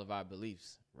creates all of our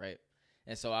beliefs, right?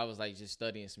 And so I was like just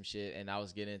studying some shit, and I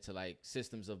was getting into like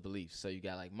systems of beliefs. So you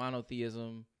got like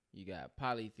monotheism, you got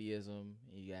polytheism,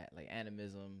 you got like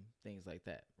animism, things like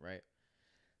that, right?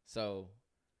 So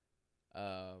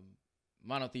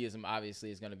monotheism obviously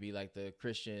is going to be like the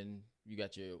Christian. You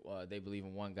got your they believe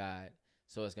in one God,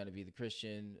 so it's going to be the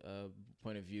Christian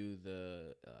point of view,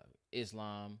 the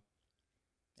Islam,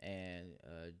 and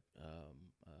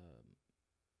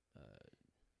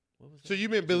what was that? So you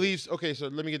mean beliefs? Okay, so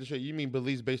let me get this straight. You mean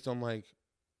beliefs based on like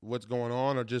what's going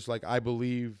on, or just like I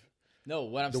believe? No,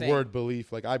 what I'm the saying. word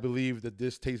belief, like I believe that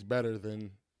this tastes better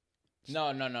than.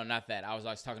 No, not that. I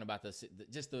was talking about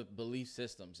just the belief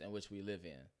systems in which we live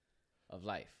in, of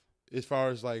life. As far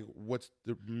as like what's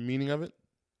the meaning of it?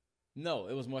 No,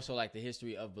 it was more so like the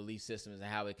history of belief systems and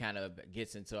how it kind of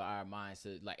gets into our minds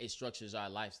to like it structures our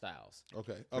lifestyles.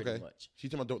 Okay. Much. She's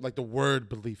talking about like the word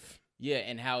belief. Yeah,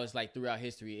 and how it's like throughout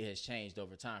history it has changed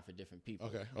over time for different people.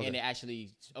 Okay. And it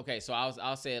actually so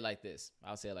I'll say it like this.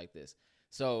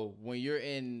 So when you're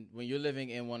living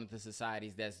in one of the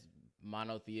societies that's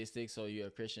monotheistic, so you're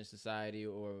a Christian society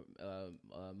or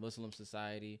a Muslim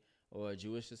society or a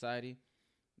Jewish society,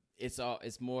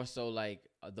 it's more so like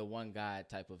the one God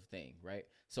type of thing, right?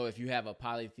 So if you have a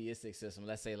polytheistic system,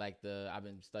 let's say like I've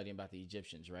been studying about the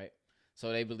Egyptians, right?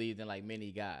 So they believed in like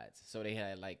many gods. So they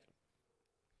had like,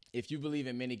 if you believe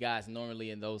in many gods,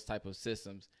 normally in those type of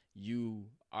systems, you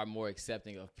are more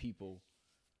accepting of people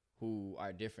who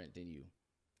are different than you,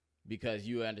 because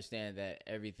you understand that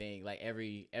everything, like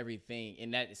everything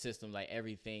in that system, like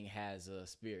everything has a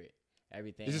spirit.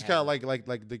 Everything. Is this kind of like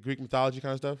the Greek mythology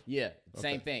kind of stuff? Yeah,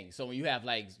 same thing. So when you have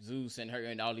like Zeus and her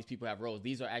and all these people have roles,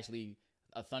 these are actually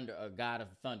a god of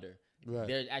thunder. Right.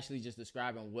 They're actually just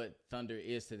describing what thunder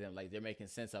is to them. Like they're making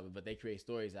sense of it, but they create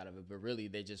stories out of it. But really,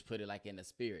 they just put it like in a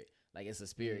spirit. Like it's a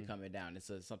spirit coming down.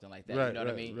 It's something like that. You know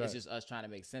what I mean? Right. It's just us trying to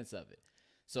make sense of it.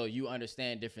 So you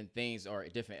understand different things or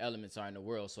different elements are in the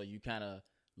world. So you kind of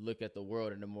look at the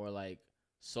world in a more like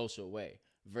social way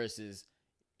versus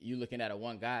you looking at a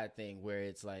one God thing where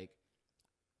it's like,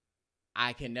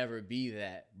 I can never be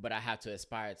that, but I have to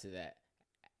aspire to that.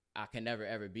 I can never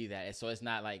ever be that. And so it's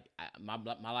not like my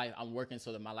life, I'm working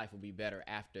so that my life will be better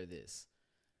after this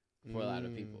for a lot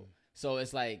of people. So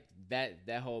it's like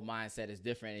that whole mindset is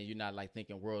different, and you're not like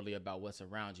thinking worldly about what's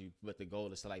around you, but the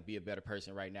goal is to like be a better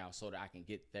person right now so that I can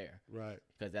get there. Right.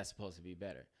 Because that's supposed to be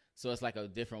better. So it's like a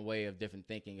different way of different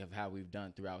thinking of how we've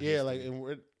done throughout history. Like,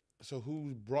 and so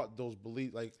who brought those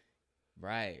beliefs? Like,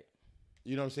 right.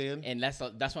 You know what I'm saying? And that's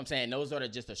what I'm saying. Those are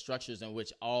just the structures in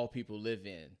which all people live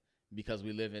in, because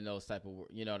we live in those type of,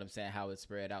 you know what I'm saying, how it's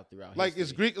spread out throughout like history.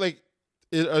 It's Greek, like,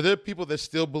 are there people that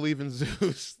still believe in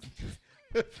Zeus?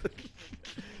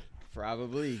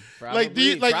 Probably. Like, do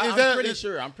you, like,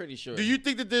 I'm pretty sure. Do you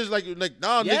think that there's like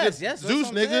nah, yes, nigga, yes, Zeus,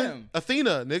 nigga, saying.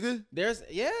 Athena,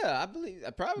 nigga. I believe,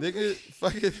 probably. Nigga,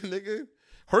 fucking nigga.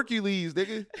 Hercules,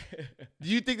 nigga. Do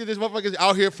you think that this motherfuckers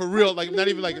out here for real? Like, not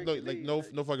even like no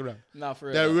fucking around. No, for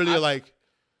real. That really are like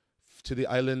to the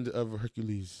island of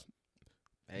Hercules.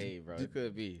 Hey, bro, it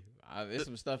could be. There's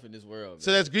some stuff in this world.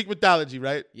 So that's Greek mythology,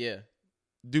 right? Yeah.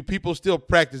 Do people still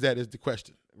practice that? Is the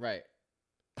question. Right.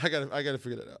 I gotta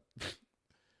figure that out.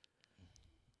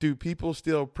 Do people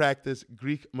still practice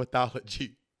Greek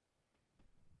mythology?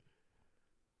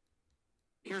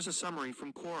 Here's a summary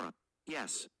from Quora.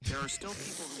 Yes, there are still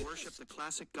people who worship the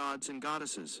classic gods and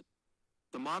goddesses.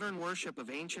 The modern worship of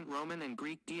ancient Roman and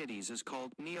Greek deities is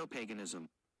called neo-paganism.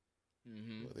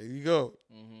 Mm-hmm. Well, there you go.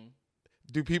 Mm-hmm.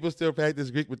 Do people still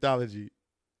practice Greek mythology?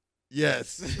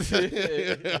 Yes.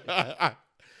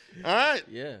 All right.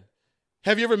 Yeah.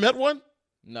 Have you ever met one?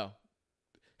 No.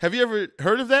 Have you ever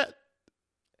heard of that?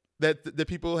 That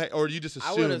people, or you just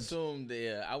assumed?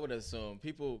 I would assume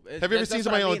people. Have you ever seen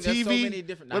somebody on TV? So many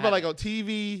different. What about like on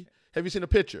TV? Have you seen a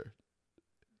picture?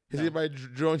 Has anybody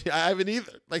drawn? I haven't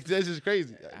either. Like, that's just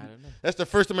crazy. I don't know. That's the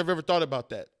first time I've ever thought about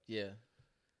that. Yeah.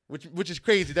 Which is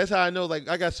crazy. That's how I know. Like,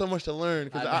 I got so much to learn,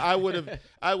 because I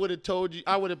would have told you.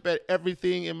 I would have bet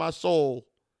everything in my soul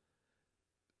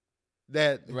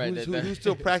that who's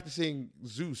still practicing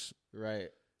Zeus. Right.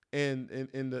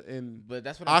 But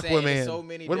that's what I'm Aquaman. saying. So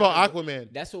many. What about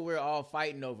Aquaman? That's what we're all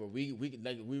fighting over. We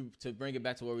to bring it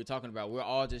back to what we're talking about. We're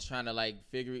all just trying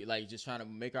to just trying to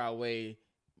make our way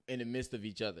in the midst of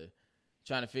each other,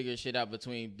 trying to figure shit out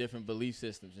between different belief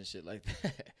systems and shit like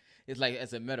that. It's like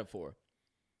as a metaphor,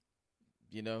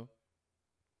 you know?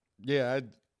 Yeah.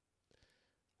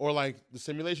 Or like the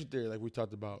simulation theory, like we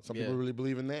talked about. Some people really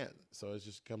believe in that, so it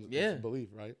just comes to belief,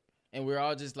 right? And we're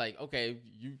all just like, okay,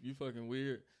 you fucking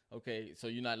weird. Okay, so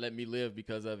you're not letting me live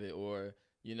because of it, or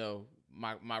you know,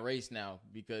 my race now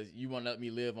because you won't let me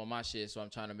live on my shit, so I'm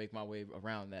trying to make my way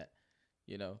around that,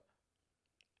 you know.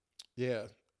 Yeah,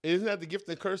 isn't that the gift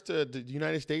and curse to the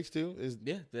United States too?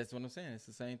 Yeah, that's what I'm saying. It's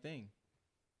the same thing.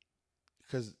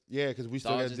 Because we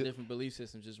still all got just different belief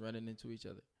systems just running into each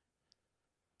other.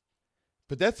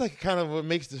 But that's like kind of what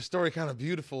makes the story kind of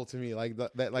beautiful to me. Like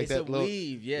that, like it's that a little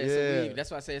weave. Yeah, it's a weave. That's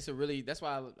why I say it's a really. That's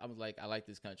why I was like, I like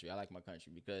this country. I like my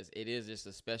country because it is just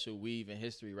a special weave in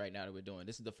history right now that we're doing.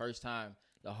 This is the first time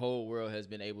the whole world has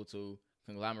been able to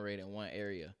conglomerate in one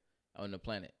area on the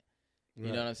planet. You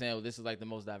know what I'm saying? Well, this is like the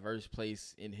most diverse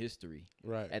place in history,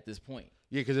 right? At this point.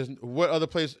 Yeah, because what other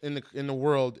place in the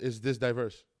world is this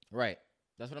diverse? Right.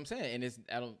 That's what I'm saying. And it's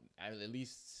at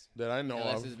least that I know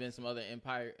unless of. there's been some other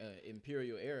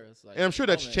imperial eras. Like and I'm sure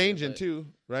that's changing too,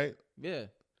 right? Yeah.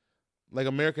 Like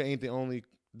America ain't the only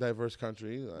diverse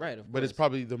country, right? Of but course. it's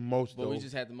probably the most. But we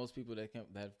just had the most people that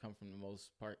have come from the most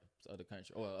parts of the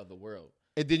country or of the world.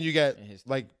 And then you got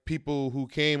like people who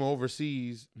came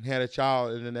overseas and had a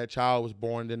child, and then that child was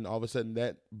born. Then all of a sudden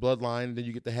that bloodline, then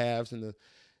you get the halves and the.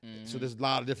 So there's a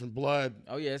lot of different blood.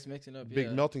 Oh yeah, it's mixing up.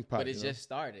 Big melting pot. But it just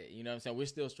started. You know what I'm saying? We're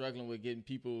still struggling with getting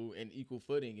people in equal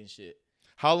footing and shit.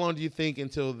 How long do you think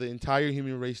until the entire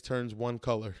human race turns one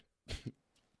color?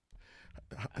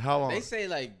 How long? They say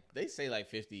like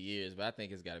 50 years, but I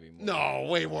think it's got to be more. No,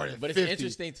 way more than 50. But it's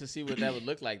interesting to see what that would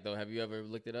look like, though. Have you ever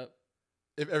looked it up?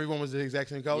 If everyone was the exact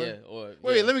same color? Yeah. Or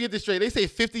wait, let me get this straight. They say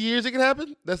 50 years it can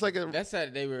happen? That's like a. That's how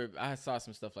they were. I saw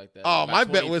some stuff like that. Oh, my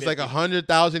bet was like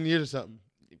 100,000 years or something.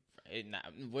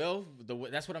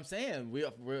 That's what I'm saying.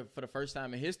 We're for the first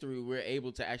time in history, we're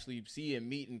able to actually see and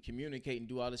meet and communicate and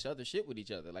do all this other shit with each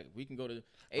other. Like we can go to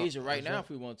Asia right now if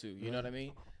we want to. You know what I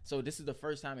mean? So this is the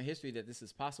first time in history that this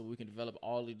is possible. We can develop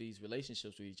all of these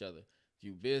relationships with each other.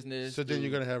 Do business. So then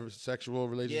you're gonna have a sexual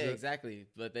relationship. Yeah, exactly.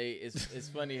 But it's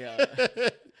funny how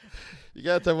you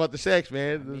gotta talk about the sex,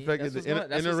 man. The fact that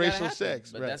interracial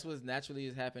sex. But that's what naturally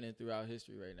is happening throughout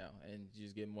history right now, and you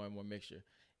just get more and more mixture.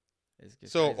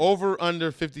 So crazy. Over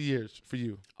under 50 years for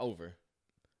you. Over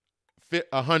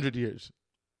 100 years.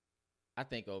 I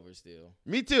think over still.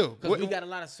 Me too. Because we got a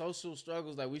lot of social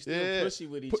struggles. Like we still pushy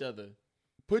with each other.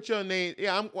 Put your name.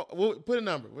 Yeah, we'll put a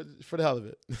number for the hell of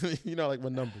it. You know, I like my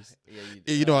numbers.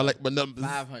 Yeah, you know, I like my numbers.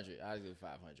 500. I'll do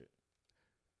 500.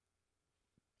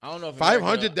 I don't know if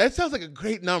 500. That sounds like a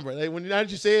great number. Like when now that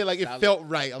you say it, like it felt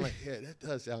right. I'm like, yeah, that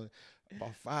does sound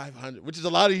about 500, which is a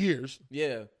lot of years.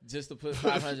 Yeah, just to put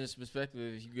 500 in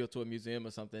perspective, if you go to a museum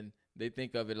or something, they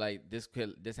think of it like this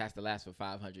has to last for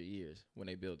 500 years when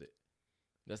they build it.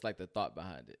 That's like the thought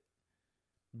behind it.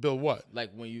 Build what?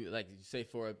 Like when you say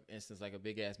for instance like a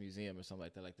big ass museum or something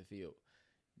like that, like the Field.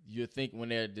 You think when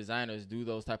their designers do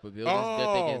those type of buildings,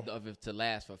 they're thinking of it to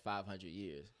last for 500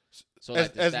 years. So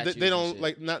like they don't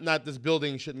like not this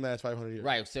building shouldn't last 500 years.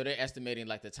 Right. So they're estimating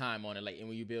like the time on it, like and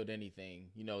when you build anything,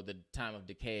 you know the time of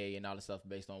decay and all the stuff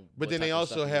based on. But then they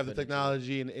also have the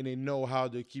technology and they know how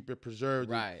to keep it preserved.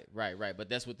 Right. But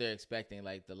that's what they're expecting,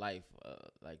 like the life,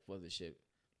 like for the shit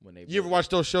when they. You ever watch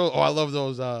those shows? Oh, I love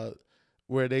those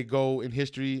where they go in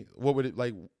history. What would it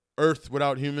like? Earth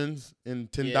without humans in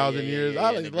 10,000 years.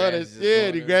 I like love it.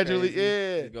 Yeah, they gradually.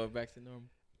 Yeah, go back to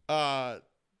normal.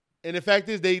 And the fact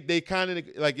is, they kind of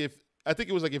like I think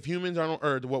it was like if humans aren't on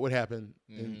Earth, what would happen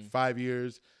in 5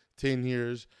 years, 10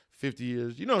 years, 50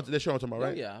 years? You know what that show I'm talking about,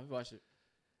 right? Yeah, I've watched it.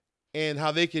 And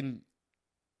how they can,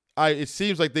 it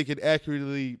seems like they could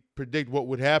accurately predict what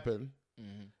would happen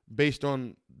based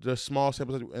on the small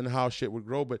samples and how shit would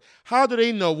grow. But how do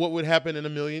they know what would happen in a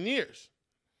million years?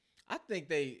 I think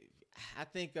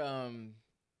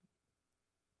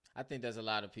there's a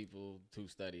lot of people to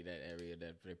study that area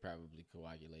that they probably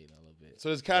coagulate a little bit. So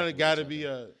there's kind of got to be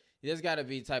there's got to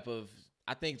be type of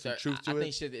I think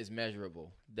shit is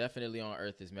measurable. Definitely on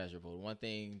Earth is measurable. One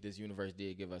thing this universe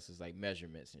did give us is like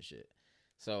measurements and shit.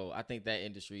 So I think that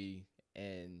industry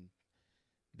and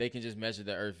they can just measure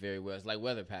the Earth very well. It's like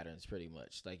weather patterns, pretty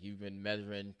much. Like you've been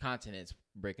measuring continents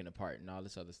breaking apart and all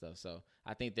this other stuff. So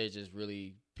I think they're just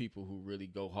really people who really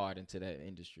go hard into that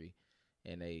industry,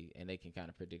 and they can kind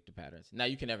of predict the patterns. Now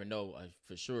you can never know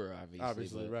for sure,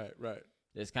 obviously. Right.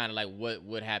 It's kind of like what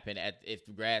would happen if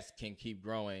the grass can keep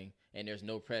growing and there's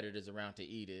no predators around to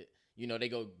eat it. You know, they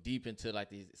go deep into like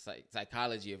the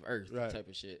psychology of Earth type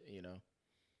of shit. You know.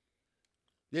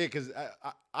 Yeah, because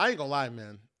I ain't gonna lie,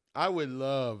 man. I would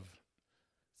love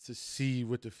to see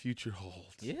what the future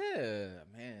holds. Yeah,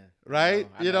 man. Right?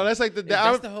 I know. That's like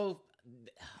that's the whole.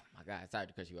 Oh my God, sorry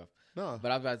to cut you off. No,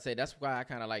 but I was about to say that's why I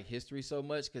kind of like history so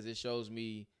much because it shows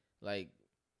me like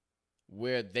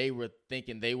where they were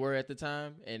thinking they were at the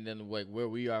time, and then like where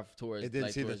we are towards. It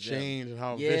didn't see the change and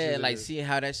how. Like seeing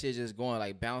how that shit just going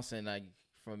like bouncing like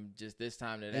from just this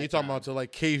time to that. And you talking about to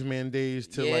like caveman days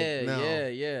to like now.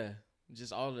 Yeah.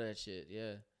 Just all of that shit.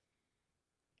 Yeah.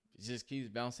 It just keeps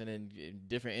bouncing in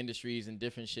different industries and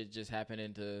different shit just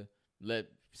happening to let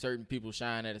certain people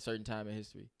shine at a certain time in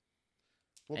history.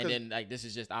 and then like this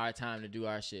is just our time to do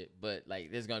our shit. But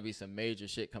like there's gonna be some major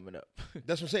shit coming up.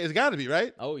 That's what I'm saying. It's got to be,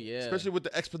 right? Oh yeah. Especially with the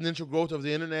exponential growth of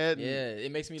the internet. Yeah,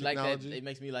 it makes me technology. like that. It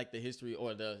makes me like the history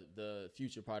or the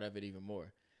future part of it even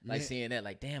more. Like seeing that,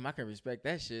 like damn, I can respect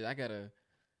that shit. I gotta.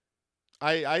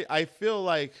 I feel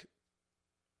like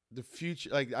the future,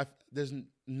 like there's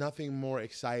nothing more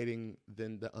exciting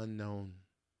than the unknown.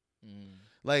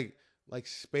 Like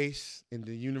space and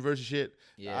the universe and shit.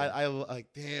 Yeah. I like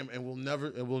damn, and we'll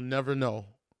never know,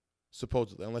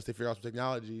 supposedly, unless they figure out some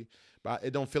technology. But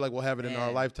it don't feel like we'll have it in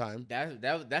our lifetime.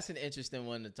 That's an interesting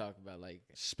one to talk about. Like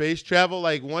space travel.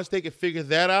 Like once they can figure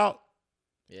that out.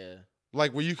 Yeah.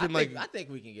 Like where you can I think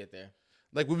we can get there.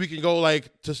 Like where we can go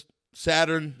like to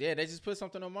Saturn. Yeah, they just put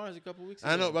something on Mars a couple weeks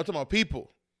ago. I know, but I'm talking about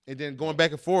people. And then going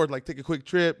back and forth, like take a quick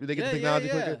trip. They get the technology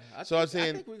quicker. So I'm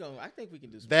saying, I think we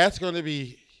can do. That's going to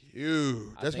be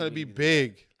huge. That's going to be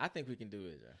big. I think we can do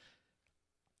it.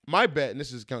 My bet, and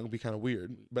this is going to be kind of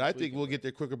weird, but I think we'll get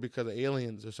there quicker because of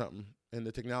aliens or something, and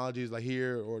the technology is like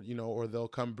here, or or they'll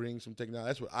come bring some technology.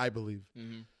 That's what I believe.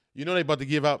 Mm-hmm. They about to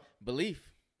give out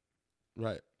belief,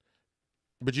 right?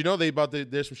 But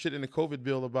there's some shit in the COVID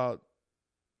bill about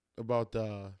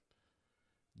the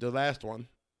last one.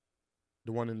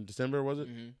 The one in December, was it?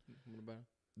 Mm-hmm. What about it?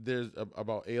 There's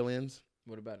about aliens.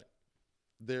 What about it?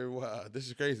 This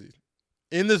is crazy.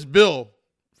 In this bill,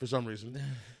 for some reason,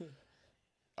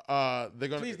 they're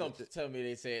gonna. Please don't tell me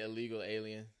they say illegal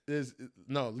alien.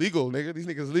 No, legal, nigga. These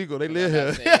niggas legal. They live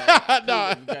here. No,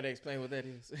 you gotta explain what that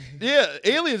is. Yeah,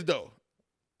 aliens though.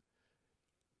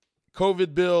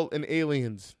 COVID bill and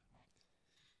aliens.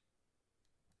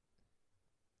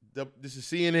 This is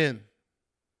CNN.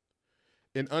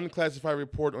 An unclassified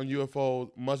report on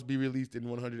UFOs must be released in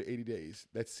 180 days.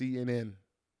 That's CNN.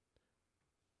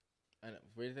 I know.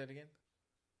 Read that again?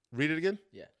 Read it again?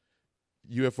 Yeah.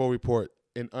 UFO report.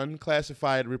 An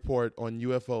unclassified report on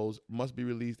UFOs must be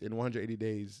released in 180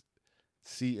 days.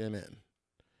 CNN.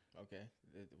 Okay.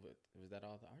 Was that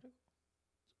all the article?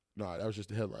 No, that was just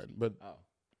the headline. But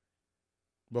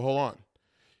hold on.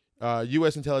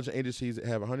 U.S. intelligence agencies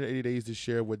have 180 days to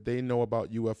share what they know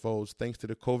about UFOs thanks to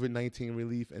the COVID-19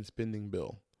 relief and spending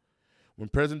bill. When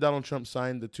President Donald Trump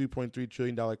signed the $2.3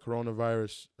 trillion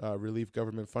coronavirus relief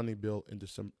government funding bill in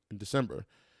December,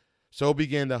 so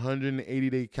began the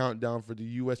 180-day countdown for the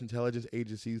U.S. intelligence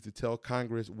agencies to tell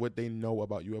Congress what they know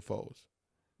about UFOs.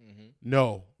 Mm-hmm.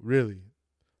 No, really.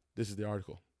 This is the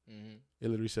article. Mm-hmm. It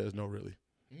literally says, no, really.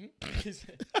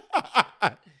 Mm-hmm.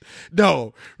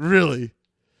 No, really.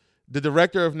 The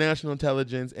Director of National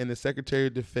Intelligence and the Secretary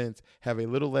of Defense have a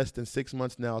little less than 6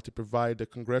 months now to provide the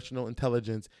Congressional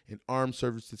Intelligence and Armed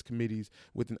Services Committees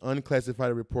with an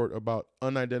unclassified report about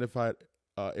unidentified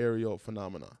aerial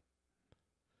phenomena.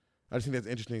 I just think that's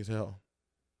interesting as hell.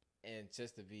 And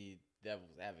just to be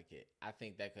devil's advocate, I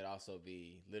think that could also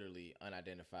be literally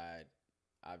unidentified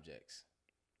objects.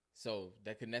 So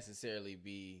that could necessarily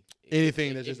be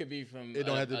anything. It could be from it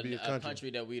don't have to be a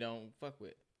country that we don't fuck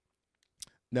with.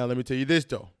 Now, let me tell you this,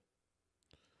 though.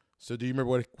 So do you remember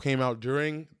what came out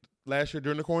last year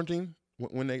during the quarantine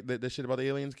when that shit about the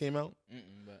aliens came out?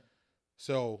 But.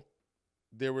 So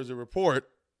there was a report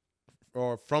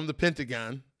from the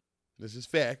Pentagon. This is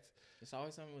fact. It's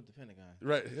always something with the Pentagon.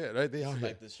 Right, yeah, right. They it's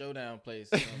like the showdown place.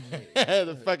 Yeah,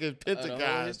 the fucking Pentagon. The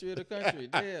whole history of the country.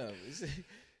 Damn.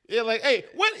 Yeah, like, hey,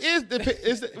 what is the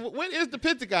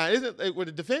Pentagon? Is it with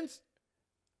the defense?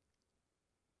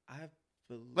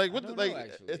 Like what?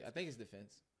 Actually, I think it's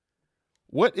defense.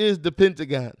 What is the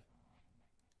Pentagon?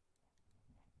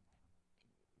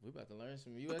 We're about to learn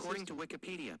some U.S. According to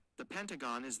Wikipedia, the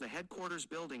Pentagon is the headquarters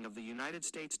building of the United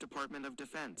States Department of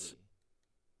Defense.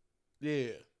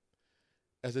 Yeah.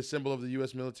 As a symbol of the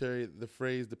U.S. military, the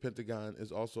phrase "the Pentagon"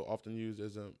 is also often used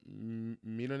as a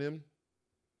metonym.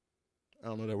 I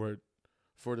don't know that word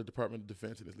for the Department of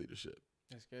Defense and its leadership.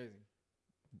 That's crazy.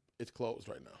 It's closed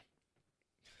right now.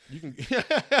 You can.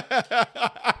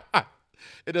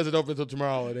 It doesn't open until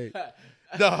tomorrow at 8.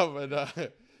 No,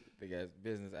 but big ass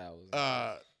business hours.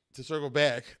 To circle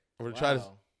back, or to try to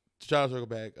circle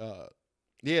back.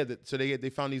 So they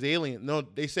found these aliens. No,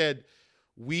 they said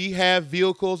we have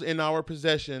vehicles in our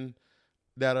possession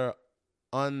that are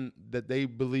that they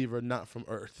believe are not from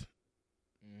Earth.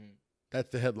 Mm-hmm. That's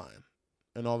the headline,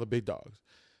 and all the big dogs.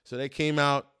 So they came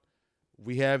out.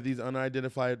 We have these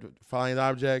unidentified flying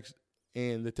objects.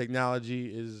 And the technology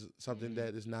is something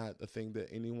that is not a thing that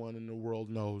anyone in the world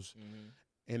knows. Mm-hmm.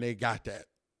 And they got that.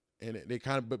 And they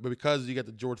kind of, but because you got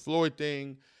the George Floyd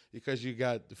thing, because you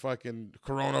got the fucking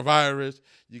coronavirus,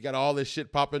 you got all this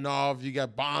shit popping off, you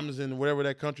got bombs in whatever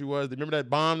that country was. Remember that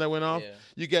bomb that went off?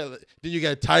 Yeah. You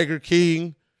got Tiger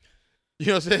King. You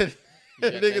know what I'm saying?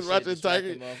 You got Niggas that watching shit Tiger.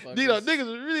 distracting You know, motherfuckers. niggas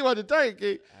was really watching Tiger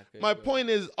King. My go. point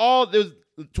is, all there was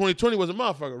 2020 was a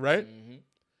motherfucker, right? Mm-hmm.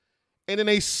 And then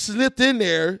they slipped in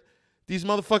there these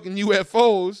motherfucking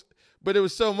UFOs, but it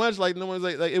was so much like no one's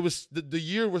like it was the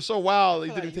year was so wild. I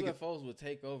They feel didn't like take it. UFOs would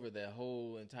take over that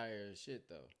whole entire shit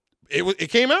though. It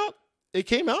came out. It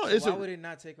came out. So It's why would it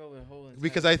not take over the whole entire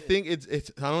because I shit? think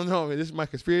it's I don't know. I mean, this is my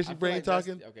conspiracy I feel brain like that's-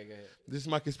 talking. Okay, go ahead. This is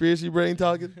my conspiracy brain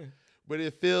talking. But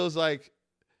it feels like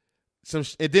some.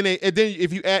 And then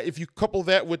if you couple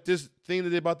that with this thing that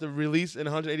they're about to release in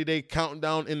 180-day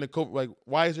countdown in the COVID, like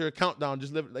why is there a countdown?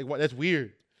 Just live like what? That's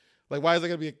weird. Like why is there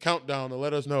gonna be a countdown to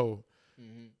let us know?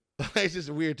 Mm-hmm. It's just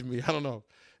weird to me. I don't know.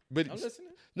 But I'm listening.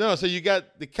 no, so you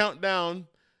got the countdown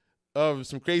of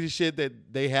some crazy shit that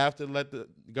they have to let the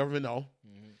government know.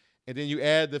 Mm-hmm. And then you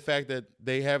add the fact that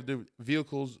they have the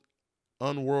vehicles,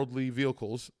 unworldly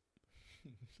vehicles.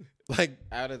 Like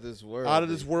Out of this world. out of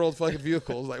this world fucking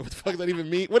vehicles. Like what the fuck does that even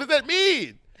mean? What does that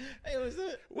mean? Hey, what's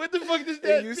that? What the fuck does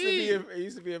that It used mean? it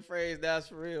used to be a phrase. Now it's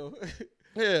for real.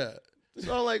 Yeah.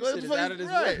 So I'm like, what Shit the is fuck out is of this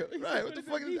right? world. Right. What What the does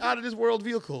fuck it is mean? out of this world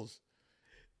vehicles?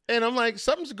 And I'm like,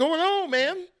 something's going on,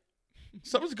 man.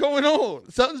 Something's going on.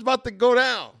 Something's about to go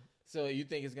down. So you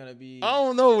think it's gonna be? I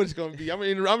don't know what it's gonna be. I'm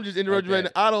just interrupting Okay.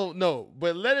 right now. I don't know,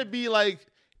 but let it be like,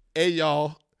 hey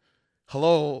y'all,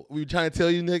 hello. We were trying to tell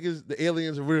you niggas the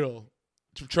aliens are real.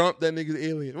 Trump, that nigga's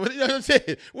alien. What, you know what I'm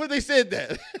saying? What if they said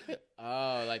that?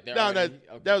 Oh, like they're No, already,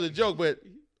 that was a joke. But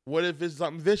what if it's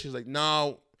something vicious? Like,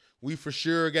 no, we for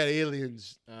sure got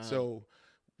aliens. Uh-huh. So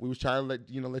we was trying to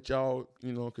let y'all,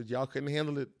 because y'all couldn't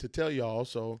handle it to tell y'all.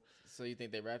 So So you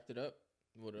think they wrapped it up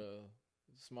with a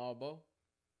small bow?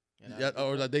 And yeah, that was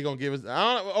or it? are they gonna give us?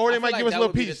 I don't know. Or I they feel might like give us a that little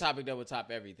would be piece. the topic that would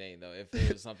top everything, though. If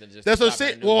it was something just That's to what I'm top our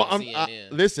saying. news Well, on I'm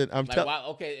CNN. listen. I'm Like, telling. why,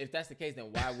 okay, if that's the case,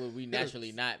 then why would we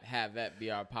naturally not have that be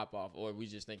our pop off, or are we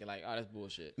just thinking like, oh, that's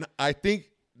bullshit? I think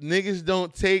niggas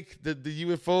don't take the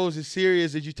UFOs as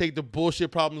serious as you take the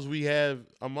bullshit problems we have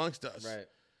amongst us. Right.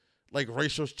 Like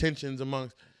racial tensions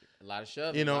amongst, A lot of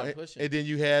shoving, a lot of pushing. and then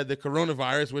you had the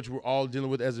coronavirus, which we're all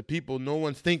dealing with as a people. No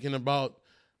one's thinking about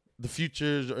the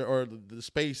futures or the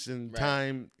space and Right.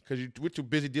 time because we're too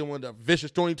busy dealing with a vicious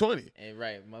 2020. And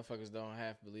right, motherfuckers don't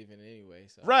have to believe in it anyway.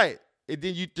 So. Right. And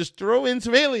then you just throw in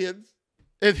some aliens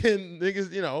and then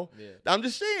niggas, Yeah. I'm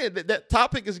just saying that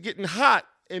topic is getting hot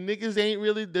and niggas ain't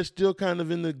really, they're still kind of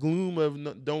in the gloom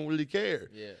of don't really care.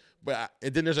 Yeah. But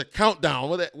and then there's a countdown.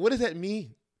 What does that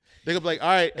mean? They're gonna be like, all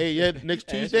right, hey, yeah, next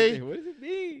Tuesday. What does it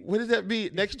mean? What does that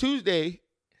mean? Next Tuesday,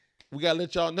 we gotta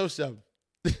let y'all know something.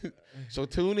 So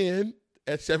tune in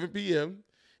at 7 p.m.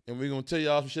 and we're gonna tell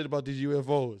y'all some shit about these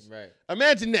UFOs. Right.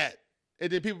 Imagine that.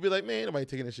 And then people be like, man, nobody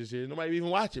taking this shit serious. Nobody even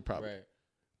watch it probably. Right.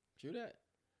 True that.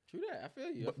 True that. I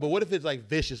feel you. But what if it's like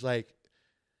vicious? Like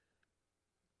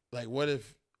what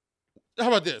if? How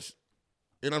about this?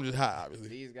 And I'm just high, obviously.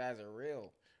 These guys are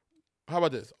real. How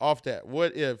about this? Off that.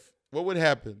 What would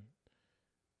happen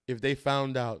if they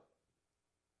found out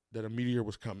that a meteor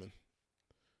was coming?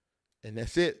 And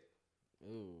that's it.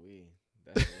 Ooh,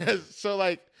 that's So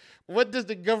like, what does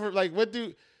the government like?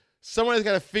 Somebody's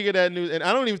got to figure that news? And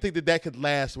I don't even think that could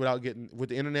last without with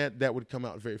the internet. That would come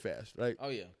out very fast, right? Oh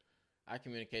yeah, our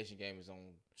communication game is on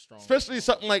strong. Especially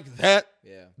something like that.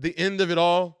 Yeah. The end of it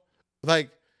all. Like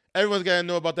everyone's got to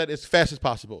know about that as fast as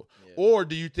possible. Yeah. Or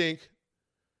do you think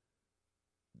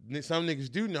some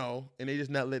niggas do know and they just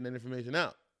not letting that information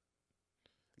out?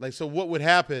 Like, so what would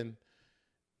happen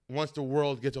once the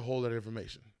world gets a hold of that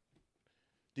information?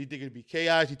 Do you think it'd be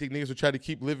chaos? Do you think niggas would try to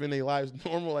keep living their lives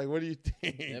normal? Like, what do you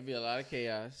think? There'd be a lot of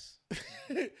chaos.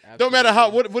 Don't matter how.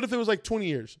 Absolutely. What if it was like 20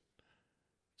 years?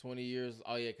 20 years.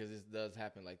 Oh yeah, because this does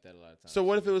happen like that a lot of times. So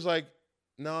what if it was like,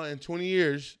 no, in 20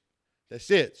 years, that's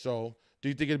it. So do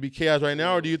you think it'd be chaos right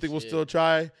now, or do you think we'll Shit. still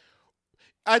try?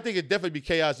 I think it'd definitely be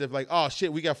chaos if like, oh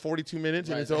shit, we got 42 minutes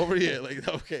and Right. it's over. Yeah, like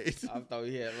okay. I thought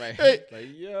we had right. Hey. Like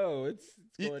yo, it's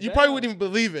You going probably down. wouldn't even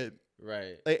believe it.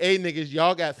 Right. Like, hey niggas,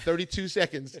 y'all got 32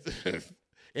 seconds and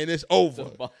it's over. The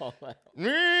ball out.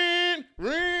 Ring,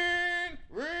 ring,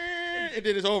 ring, and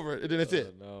then it's over, and then that's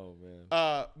it. No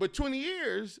man. But 20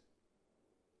 years,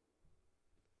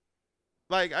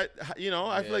 like I feel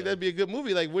like Yeah. that'd be a good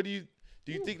movie. Like, what do you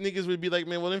think niggas would be like,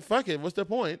 man? Well, then fuck it. What's the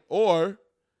point? Or,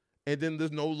 and then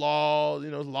there's no law,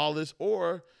 it's lawless.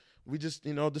 Or we just,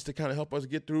 just to kind of help us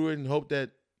get through it and hope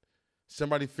that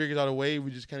somebody figures out a way.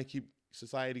 We just kind of keep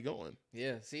society going.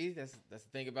 Yeah, see, that's the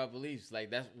thing about beliefs.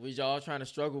 Like we all trying to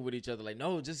struggle with each other. Like,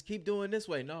 no, just keep doing this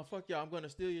way. No, fuck y'all. I'm gonna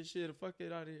steal your shit. Fuck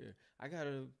it out of here. I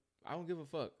don't give a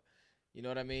fuck. You know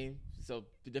what I mean? So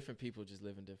different people just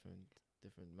live in different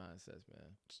different mindsets, man.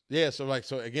 Yeah,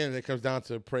 so again, it comes down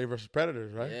to prey versus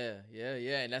predators, right?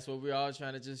 Yeah, and that's what we're all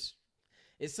trying to just.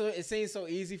 It seems so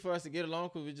easy for us to get along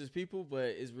because we're just people, but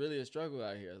it's really a struggle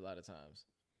out here a lot of times.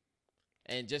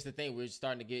 And just the thing, we're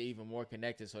starting to get even more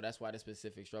connected, so that's why the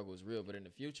specific struggle is real. But in the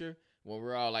future, when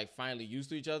we're all like finally used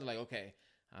to each other, like, okay,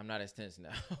 I'm not as tense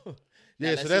now.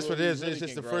 Yeah, so that's what it is. Really, it's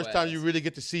just the first time you really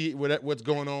get to see what's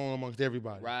going on amongst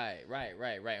everybody. Right.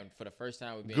 And for the first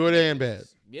time, we're being good and bad.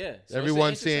 Yeah, so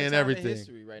everyone's seeing everything.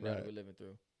 History right now that we're living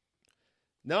through.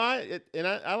 No,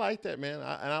 I like that, man.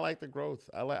 I like the growth.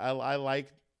 I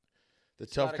like the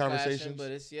tough conversations.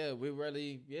 But it's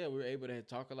we're able to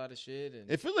talk a lot of shit. And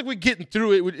it feels like we're getting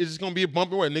through it. It's just gonna be a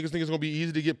bumpy road. Niggas think it's gonna be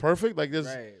easy to get perfect. Like this,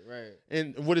 right.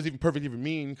 And what does even perfect even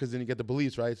mean? Because then you get the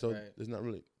beliefs, right? So there's not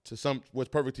really what's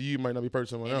perfect to you might not be perfect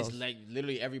to someone else. It's like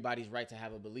literally everybody's right to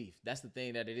have a belief. That's the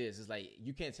thing that it is. It's like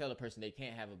you can't tell a person they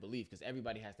can't have a belief because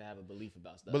everybody has to have a belief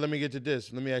about stuff. But let me get to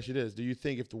this. Let me ask you this: do you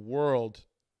think if the world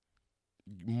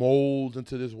molds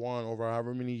into this one over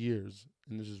however many years,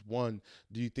 and there's just one,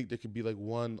 do you think there could be like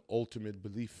one ultimate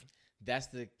belief? That's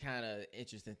the kind of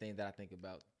interesting thing that I think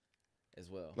about as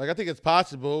well. Like I think it's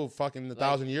possible fucking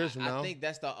 1,000 years from now. I think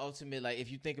that's the ultimate, like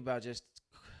if you think about just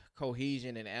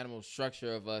cohesion and animal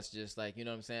structure of us, just like, you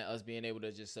know what I'm saying, us being able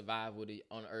to just survive with it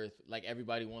on Earth, like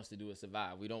everybody wants to do is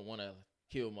survive. We don't want to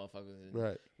kill motherfuckers.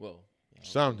 Right. Well,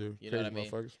 some do. You know what I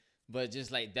mean? But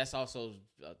just like that's also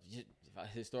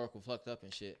historical fucked up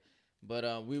and shit.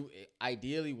 But we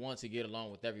ideally want to get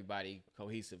along with everybody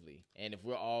cohesively. And if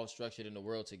we're all structured in the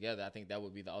world together, I think that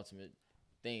would be the ultimate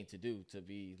thing to do, to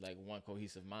be like one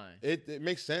cohesive mind. It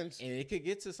makes sense. And it could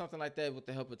get to something like that with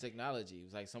the help of technology.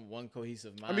 It's like one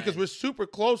cohesive mind. I mean, because we're super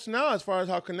close now as far as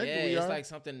how connected we are. Yeah, it's like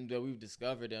something that we've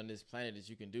discovered on this planet that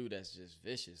you can do that's just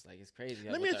vicious. Like it's crazy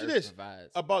how Let me ask you this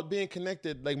about being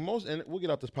connected. Like most, and we'll get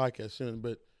off this podcast soon,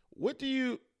 but what do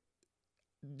you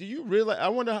realize? I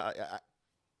wonder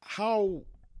how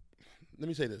let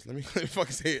me say this. Let me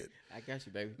fucking say it. I got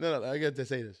you, baby. No, I got to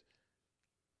say this.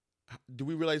 Do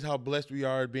we realize how blessed we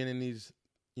are being in these,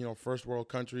 first world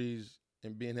countries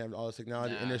and having all this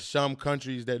technology? And there's some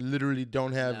countries that literally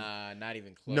don't have not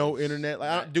even close. No internet.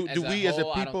 Like, do we as a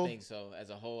people? I don't think so. As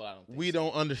a whole, I don't think we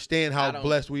don't understand how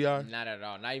blessed we are. Not at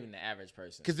all. Not even the average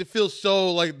person. Because it feels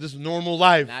so like this normal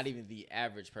life. Not even the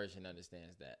average person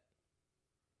understands that,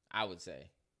 I would say.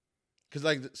 Because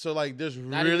there's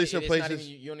really some places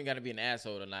you only got to be an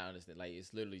asshole to not understand. Like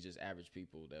it's literally just average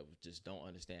people that just don't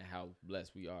understand how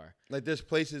blessed we are. Like there's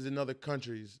places in other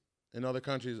countries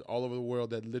all over the world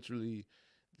that literally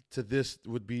to this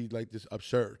would be like this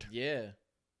absurd. Yeah,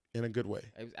 in a good way.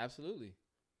 Absolutely.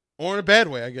 Or in a bad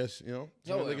way, I guess. In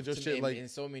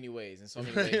so many ways. Right.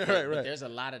 But there's a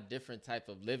lot of different type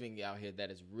of living out here that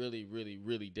is really, really,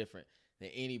 really different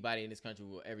than anybody in this country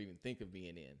will ever even think of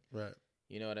being in. Right.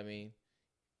 You know what I mean?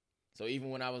 So even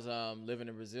when I was living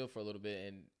in Brazil for a little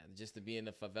bit, and just to be in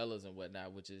the favelas and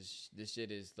whatnot, which is this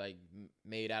shit is like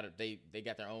made out of they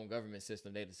got their own government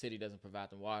system. The city doesn't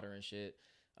provide them water and shit.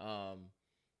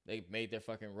 They made their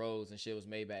fucking roads and shit was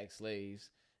made by ex-slaves.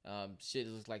 Shit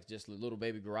looks like just little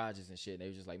baby garages and shit. And they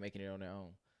were just like making it on their own.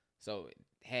 So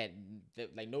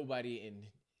nobody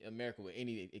in America would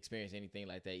experience anything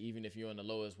like that. Even if you're on the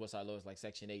lowest, what's our lowest, like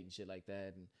Section 8 and shit like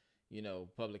that, and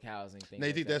public housing things. Now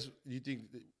you like think that. you think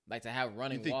like to have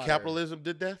running water. You think capitalism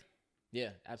did that?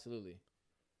 Yeah, absolutely.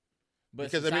 But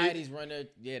because societies run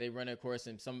their course,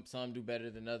 and some do better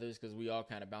than others because we all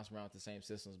kind of bounce around with the same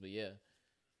systems. But yeah,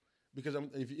 because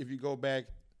if you go back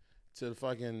to the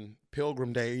fucking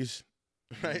Pilgrim days,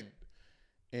 right,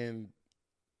 and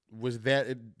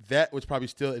that was probably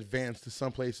still advanced to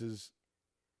some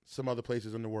other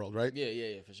places in the world, right?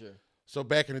 Yeah, for sure. So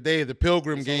back in the day, the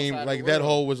Pilgrim game, like that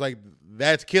whole was like,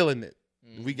 that's killing it.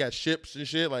 Mm-hmm. We got ships and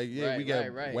shit. Like, we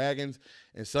got wagons.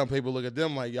 And some people look at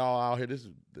them like, y'all out here,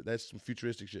 that's some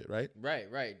futuristic shit, right?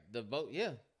 Right. The boat,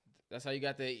 yeah. That's how you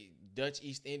got the Dutch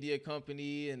East India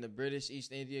Company and the British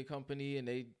East India Company, and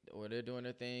they're doing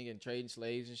their thing and trading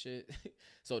slaves and shit.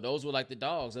 So those were like the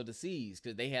dogs of the seas,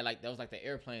 because they had that was like the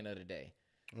airplane of the day.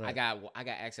 Right. I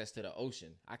got access to the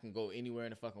ocean. I can go anywhere in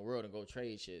the fucking world and go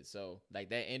trade shit. So like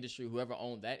that industry, whoever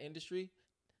owned that industry,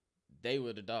 they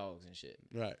were the dogs and shit.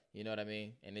 Right. You know what I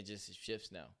mean? And it just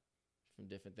shifts now from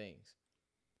different things.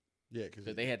 Yeah,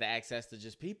 because they had the access to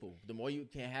just people. The more you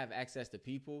can have access to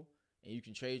people and you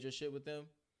can trade your shit with them,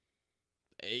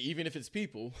 even if it's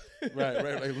people.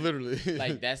 right, like literally.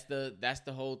 Like that's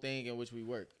the whole thing in which we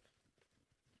work.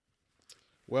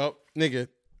 Well, nigga,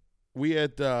 we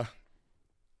at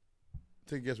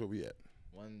take a guess what we at.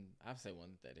 I'd say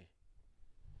 130.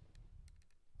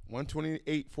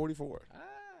 128.44. Ah.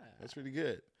 That's pretty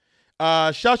good.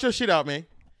 Shout your shit out, man.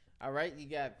 All right, you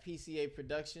got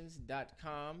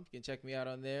PCAProductions.com. You can check me out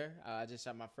on there. I just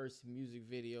shot my first music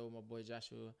video with my boy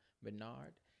Joshua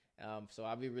Bernard. So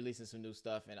I'll be releasing some new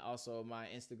stuff. And also my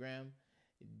Instagram,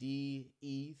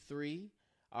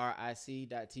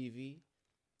 DE3RIC.TV.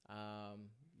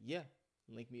 Yeah,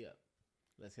 link me up.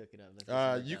 Let's hook it up.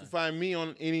 You can find me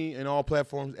on any and all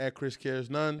platforms at Chris Cares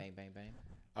None. Bang, bang, bang.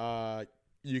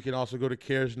 You can also go to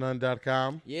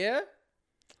caresnone.com. Yeah?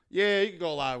 Yeah, you can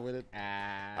go live with it.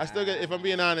 I still got, if I'm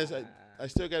being honest, I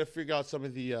still got to figure out some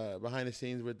of the behind the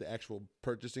scenes with the actual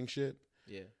purchasing shit.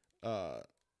 Yeah.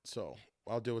 So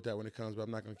I'll deal with that when it comes, but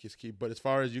I'm not going to just keep. But as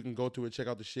far as you can go to it, check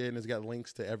out the shit, and it's got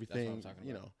links to everything. That's what I'm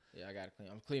talking about. Yeah, I got to clean.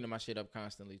 I'm cleaning my shit up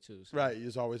constantly too. So. Right.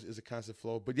 It's always a constant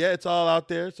flow. But yeah, it's all out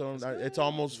there. So it's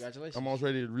almost, Congratulations. I'm almost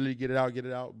ready to really get it out.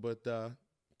 But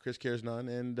Chris Cares None.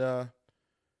 And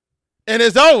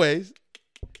as always,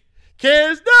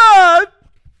 Cares None.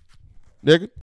 Nigga.